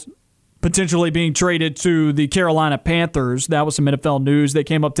Darnold potentially being traded to the Carolina Panthers. That was some NFL news that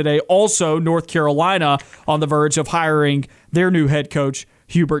came up today. Also, North Carolina on the verge of hiring their new head coach,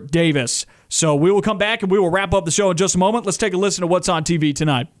 Hubert Davis. So we will come back and we will wrap up the show in just a moment. Let's take a listen to what's on TV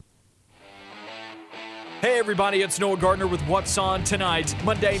tonight. Hey everybody, it's Noah Gardner with What's On Tonight.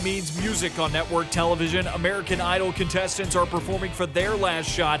 Monday means music on network television. American Idol contestants are performing for their last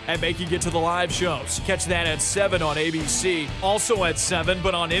shot at making it to the live shows. Catch that at 7 on ABC. Also at 7,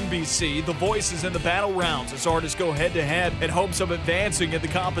 but on NBC, The Voice is in the battle rounds as artists go head-to-head in hopes of advancing in the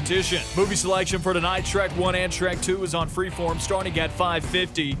competition. Movie selection for tonight, Shrek 1 and Shrek 2 is on Freeform starting at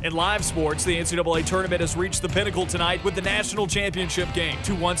 5:50. In live sports, the NCAA tournament has reached the pinnacle tonight with the national championship game.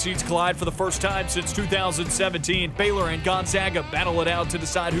 2 1 seeds collide for the first time since 2000. 2017, Baylor and Gonzaga battle it out to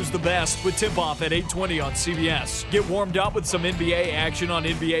decide who's the best with tip-off at 8:20 on CBS. Get warmed up with some NBA action on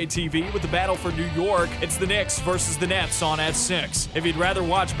NBA TV with the battle for New York. It's the Knicks versus the Nets on at 6. If you'd rather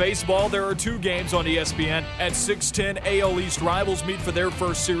watch baseball, there are 2 games on ESPN. At 6:10, AL East rivals meet for their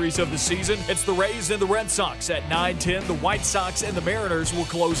first series of the season. It's the Rays and the Red Sox. At 9:10, the White Sox and the Mariners will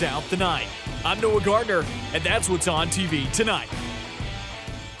close out the night. I'm Noah Gardner, and that's what's on TV tonight.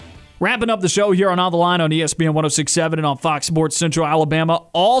 Wrapping up the show here on the Line on ESPN 106.7 and on Fox Sports Central Alabama.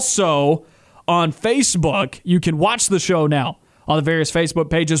 Also on Facebook, you can watch the show now on the various Facebook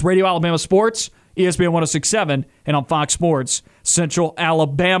pages, Radio Alabama Sports, ESPN 106.7, and on Fox Sports Central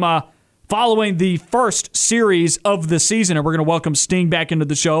Alabama. Following the first series of the season, and we're going to welcome Sting back into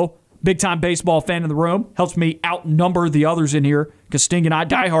the show. Big-time baseball fan in the room. Helps me outnumber the others in here because Sting and I,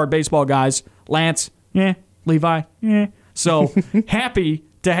 diehard baseball guys. Lance, Levi, So happy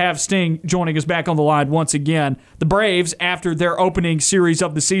to have Sting joining us back on the line once again. The Braves, after their opening series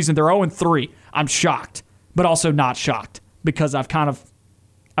of the season, they're 0-3. I'm shocked, but also not shocked because I've kind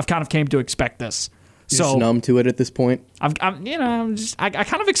of came to expect this. You're just numb to it at this point. I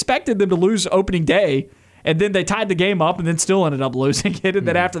kind of expected them to lose opening day, and then they tied the game up, and then still ended up losing it. And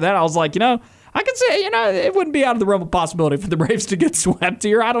then after that, I was like, I could say, it wouldn't be out of the realm of possibility for the Braves to get swept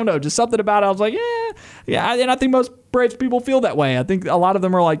here. I don't know, just something about it. I was like, yeah. And I think most Braves people feel that way. I think a lot of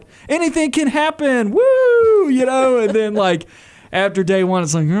them are like, anything can happen, woo, and then like after day one,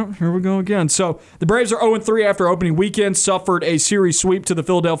 it's like, here we go again. So the Braves are 0-3 after opening weekend, suffered a series sweep to the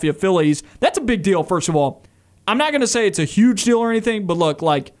Philadelphia Phillies. That's a big deal, first of all. I'm not going to say it's a huge deal or anything, but look,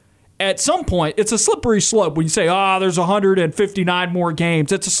 like, at some point, it's a slippery slope when you say, there's 159 more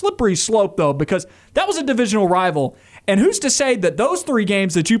games. It's a slippery slope, though, because that was a divisional rival. And who's to say that those 3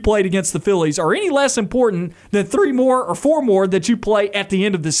 games that you played against the Phillies are any less important than 3 more or 4 more that you play at the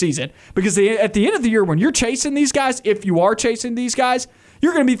end of the season? Because at the end of the year, when you're chasing these guys, if you are chasing these guys,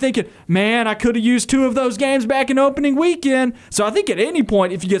 you're going to be thinking, man, I could have used 2 of those games back in opening weekend. So I think at any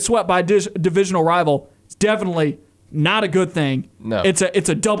point, if you get swept by a divisional rival, it's definitely not a good thing. No. It's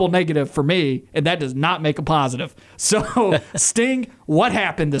a double negative for me, and that does not make a positive. So, Sting, what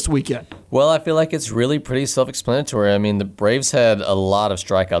happened this weekend? Well, I feel like it's really pretty self-explanatory. I mean, the Braves had a lot of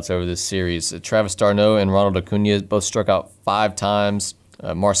strikeouts over this series. Travis d'Arnaud and Ronald Acuna both struck out 5 times.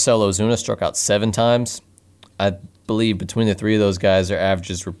 Marcell Ozuna struck out 7 times. I believe between the 3 of those guys, their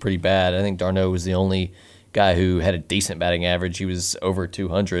averages were pretty bad. I think d'Arnaud was the only guy who had a decent batting average. He was over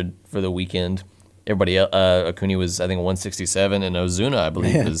 200 for the weekend. Everybody else, Acuna was, I think, 167, and Ozuna, I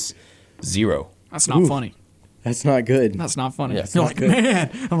believe, was 0. That's not funny. That's not good. That's not funny. Yeah, You're like, good.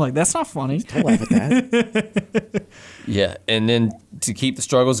 Man. I'm like, that's not funny. Don't laugh at that. Yeah, and then to keep the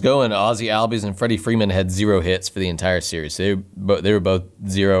struggles going, Ozzie Albies and Freddie Freeman had 0 hits for the entire series. They were both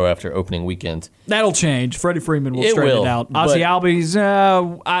 0 after opening weekend. That'll change. Freddie Freeman will straighten it out. Ozzie Albies,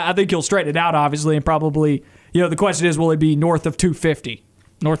 I think he'll straighten it out, obviously, and probably, the question is, will it be north of 250?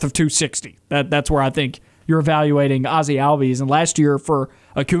 North of 260. That's where I think you're evaluating Ozzie Albies. And last year for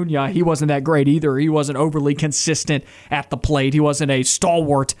Acuna, he wasn't that great either. He wasn't overly consistent at the plate. He wasn't a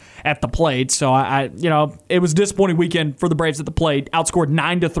stalwart at the plate. So it was a disappointing weekend for the Braves at the plate. Outscored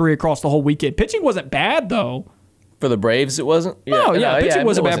 9-3 across the whole weekend. Pitching wasn't bad though. For the Braves, it wasn't? Pitching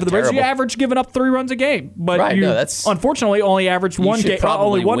wasn't bad for the Braves. Terrible. You averaged giving up 3 runs a game. But you unfortunately only averaged one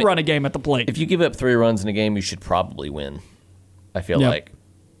run a game at the plate. If you give up 3 runs in a game, you should probably win, I feel like.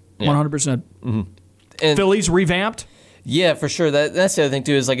 100%. Mm-hmm. And Phillies revamped? Yeah, for sure. That's the other thing,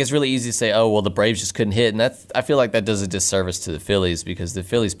 too, is like it's really easy to say, the Braves just couldn't hit. And I feel like that does a disservice to the Phillies because the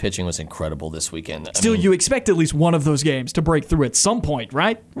Phillies pitching was incredible this weekend. Still, you expect at least one of those games to break through at some point,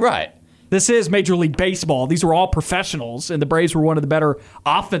 right? Right. This is Major League Baseball. These are all professionals, and the Braves were one of the better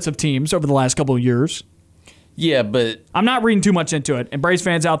offensive teams over the last couple of years. Yeah, but I'm not reading too much into it. And Braves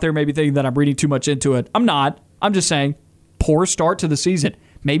fans out there may be thinking that I'm reading too much into it. I'm not. I'm just saying, poor start to the season.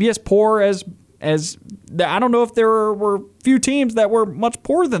 Maybe as poor as I don't know if there were few teams that were much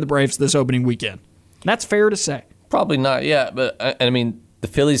poorer than the Braves this opening weekend. That's fair to say. Probably not, yeah. But, I mean, the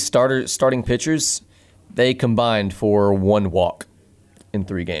Phillies starting pitchers, they combined for 1 walk in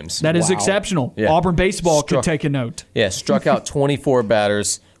 3 games. That is exceptional. Yeah. Auburn baseball could take a note. Yeah, struck out 24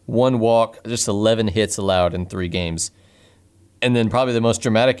 batters, 1 walk, just 11 hits allowed in 3 games. And then probably the most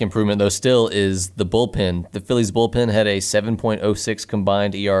dramatic improvement, though, still is the bullpen. The Phillies bullpen had a 7.06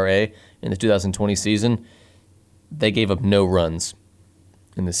 combined ERA in the 2020 season. They gave up no runs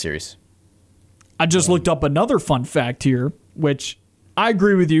in this series. I just looked up another fun fact here, which I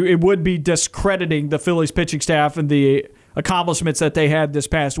agree with you. It would be discrediting the Phillies pitching staff and the accomplishments that they had this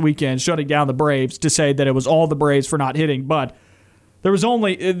past weekend, shutting down the Braves, to say that it was all the Braves for not hitting. But there was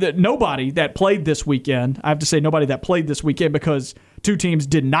only nobody that played this weekend. I have to say nobody that played this weekend because two teams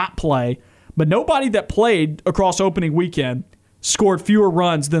did not play. But nobody that played across opening weekend scored fewer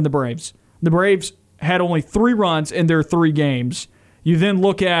runs than the Braves. The Braves had only 3 runs in their 3 games. You then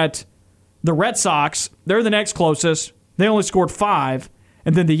look at the Red Sox. They're the next closest. They only scored 5.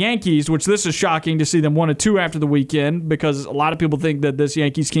 And then the Yankees, which this is shocking to see them 1-2 after the weekend because a lot of people think that this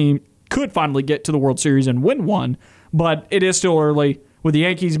Yankees team could finally get to the World Series and win one. But it is still early. With the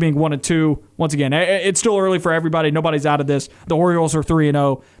Yankees being 1-2, once again, it's still early for everybody. Nobody's out of this. The Orioles are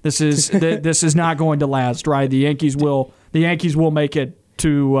 3-0. This is not going to last, right? The Yankees will make it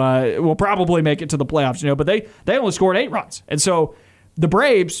to will probably make it to the playoffs, but they only scored 8 runs, and so the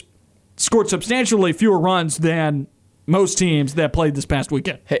Braves scored substantially fewer runs than most teams that played this past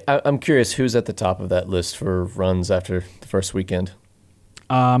weekend. Hey, I'm curious who's at the top of that list for runs after the first weekend.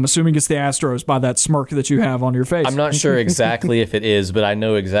 I'm assuming it's the Astros by that smirk that you have on your face. I'm not sure exactly if it is, but I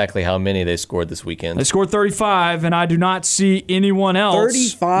know exactly how many they scored this weekend. They scored 35, and I do not see anyone else.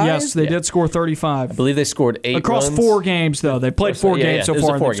 35? Yes, they did score 35. I believe they scored 8 across runs. 4 games, though. They played 4 games so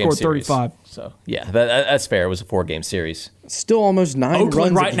far, and they scored 35. So, yeah, that's fair. It was a 4-game series. Still almost 9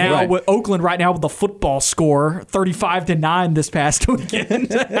 Oakland runs. Oakland right now with the football score, 35-9 this past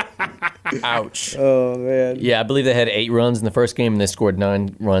weekend. Ouch. Oh, man. Yeah, I believe they had 8 runs in the first game, and they scored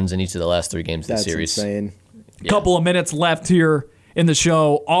 9 runs in each of the last 3 games of the series. That's insane. Yeah. Couple of minutes left here in the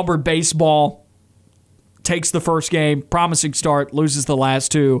show. Auburn baseball takes the first game, promising start, loses the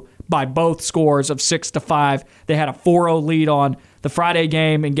last 2 by both scores of 6-5. They had a 4-0 lead on the Friday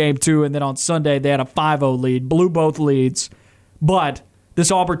game in game 2, and then on Sunday they had a 5-0 lead, blew both leads. But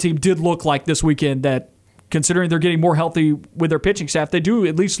this Auburn team did look like this weekend that, considering they're getting more healthy with their pitching staff, they do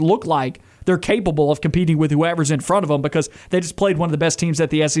at least look like they're capable of competing with whoever's in front of them because they just played one of the best teams that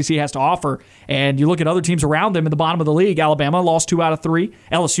the SEC has to offer. And you look at other teams around them in the bottom of the league. Alabama lost 2 out of 3.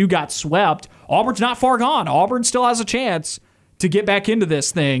 LSU got swept. Auburn's not far gone. Auburn still has a chance to get back into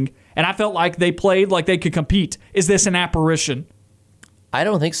this thing. And I felt like they played like they could compete. Is this an apparition? I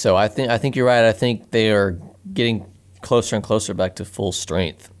don't think so. I think you're right. I think they are getting closer and closer back to full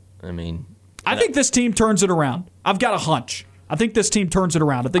strength. I think this team turns it around. I've got a hunch. I think this team turns it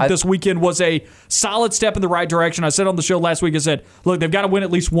around. I think this weekend was a solid step in the right direction. I said on the show last week, I said, look, they've got to win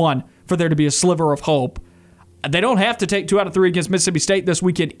at least one for there to be a sliver of hope. They don't have to take 2 out of 3 against Mississippi State this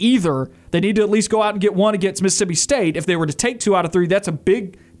weekend either. They need to at least go out and get 1 against Mississippi State. If they were to take 2 out of 3, that's a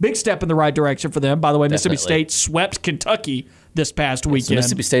big step in the right direction for them. By the way, Definitely. Mississippi State swept Kentucky this past weekend. So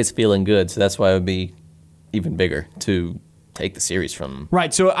Mississippi State's feeling good, so that's why it would be even bigger to take the series from them.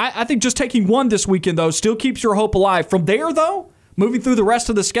 Right, so I think just taking 1 this weekend, though, still keeps your hope alive. From there, though, moving through the rest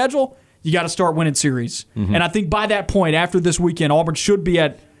of the schedule, you got to start winning series. Mm-hmm. And I think by that point, after this weekend, Auburn should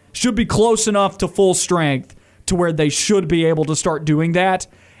be close enough to full strength to where they should be able to start doing that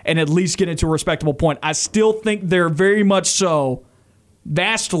and at least get into a respectable point. I still think they're very much so,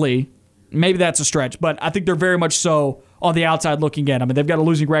 vastly, maybe that's a stretch, but I think they're very much so on the outside looking in. They've got a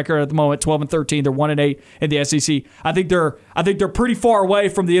losing record at the moment, 12-13. They're 1-8 in the SEC. I think they're pretty far away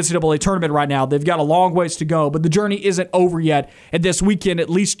from the NCAA tournament right now. They've got a long ways to go, but the journey isn't over yet. And this weekend,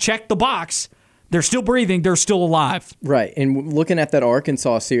 at least check the box. They're still breathing. They're still alive. Right. And looking at that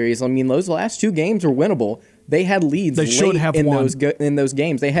Arkansas series, those last 2 games are winnable. They had leads in those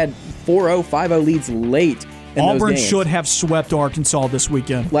games. They had 4-0, 5-0 leads late in Auburn those games. should have swept Arkansas this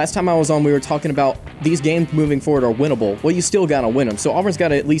weekend. Last time I was on, we were talking about these games moving forward are winnable. Well, you still got to win them. So Auburn's got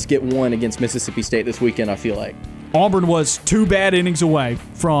to at least get 1 against Mississippi State this weekend, I feel like. Auburn was 2 bad innings away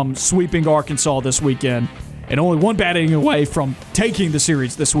from sweeping Arkansas this weekend and only 1 bad inning away from taking the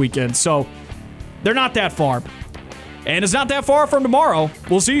series this weekend. So they're not that far. And it's not that far from tomorrow.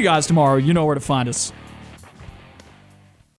 We'll see you guys tomorrow. You know where to find us.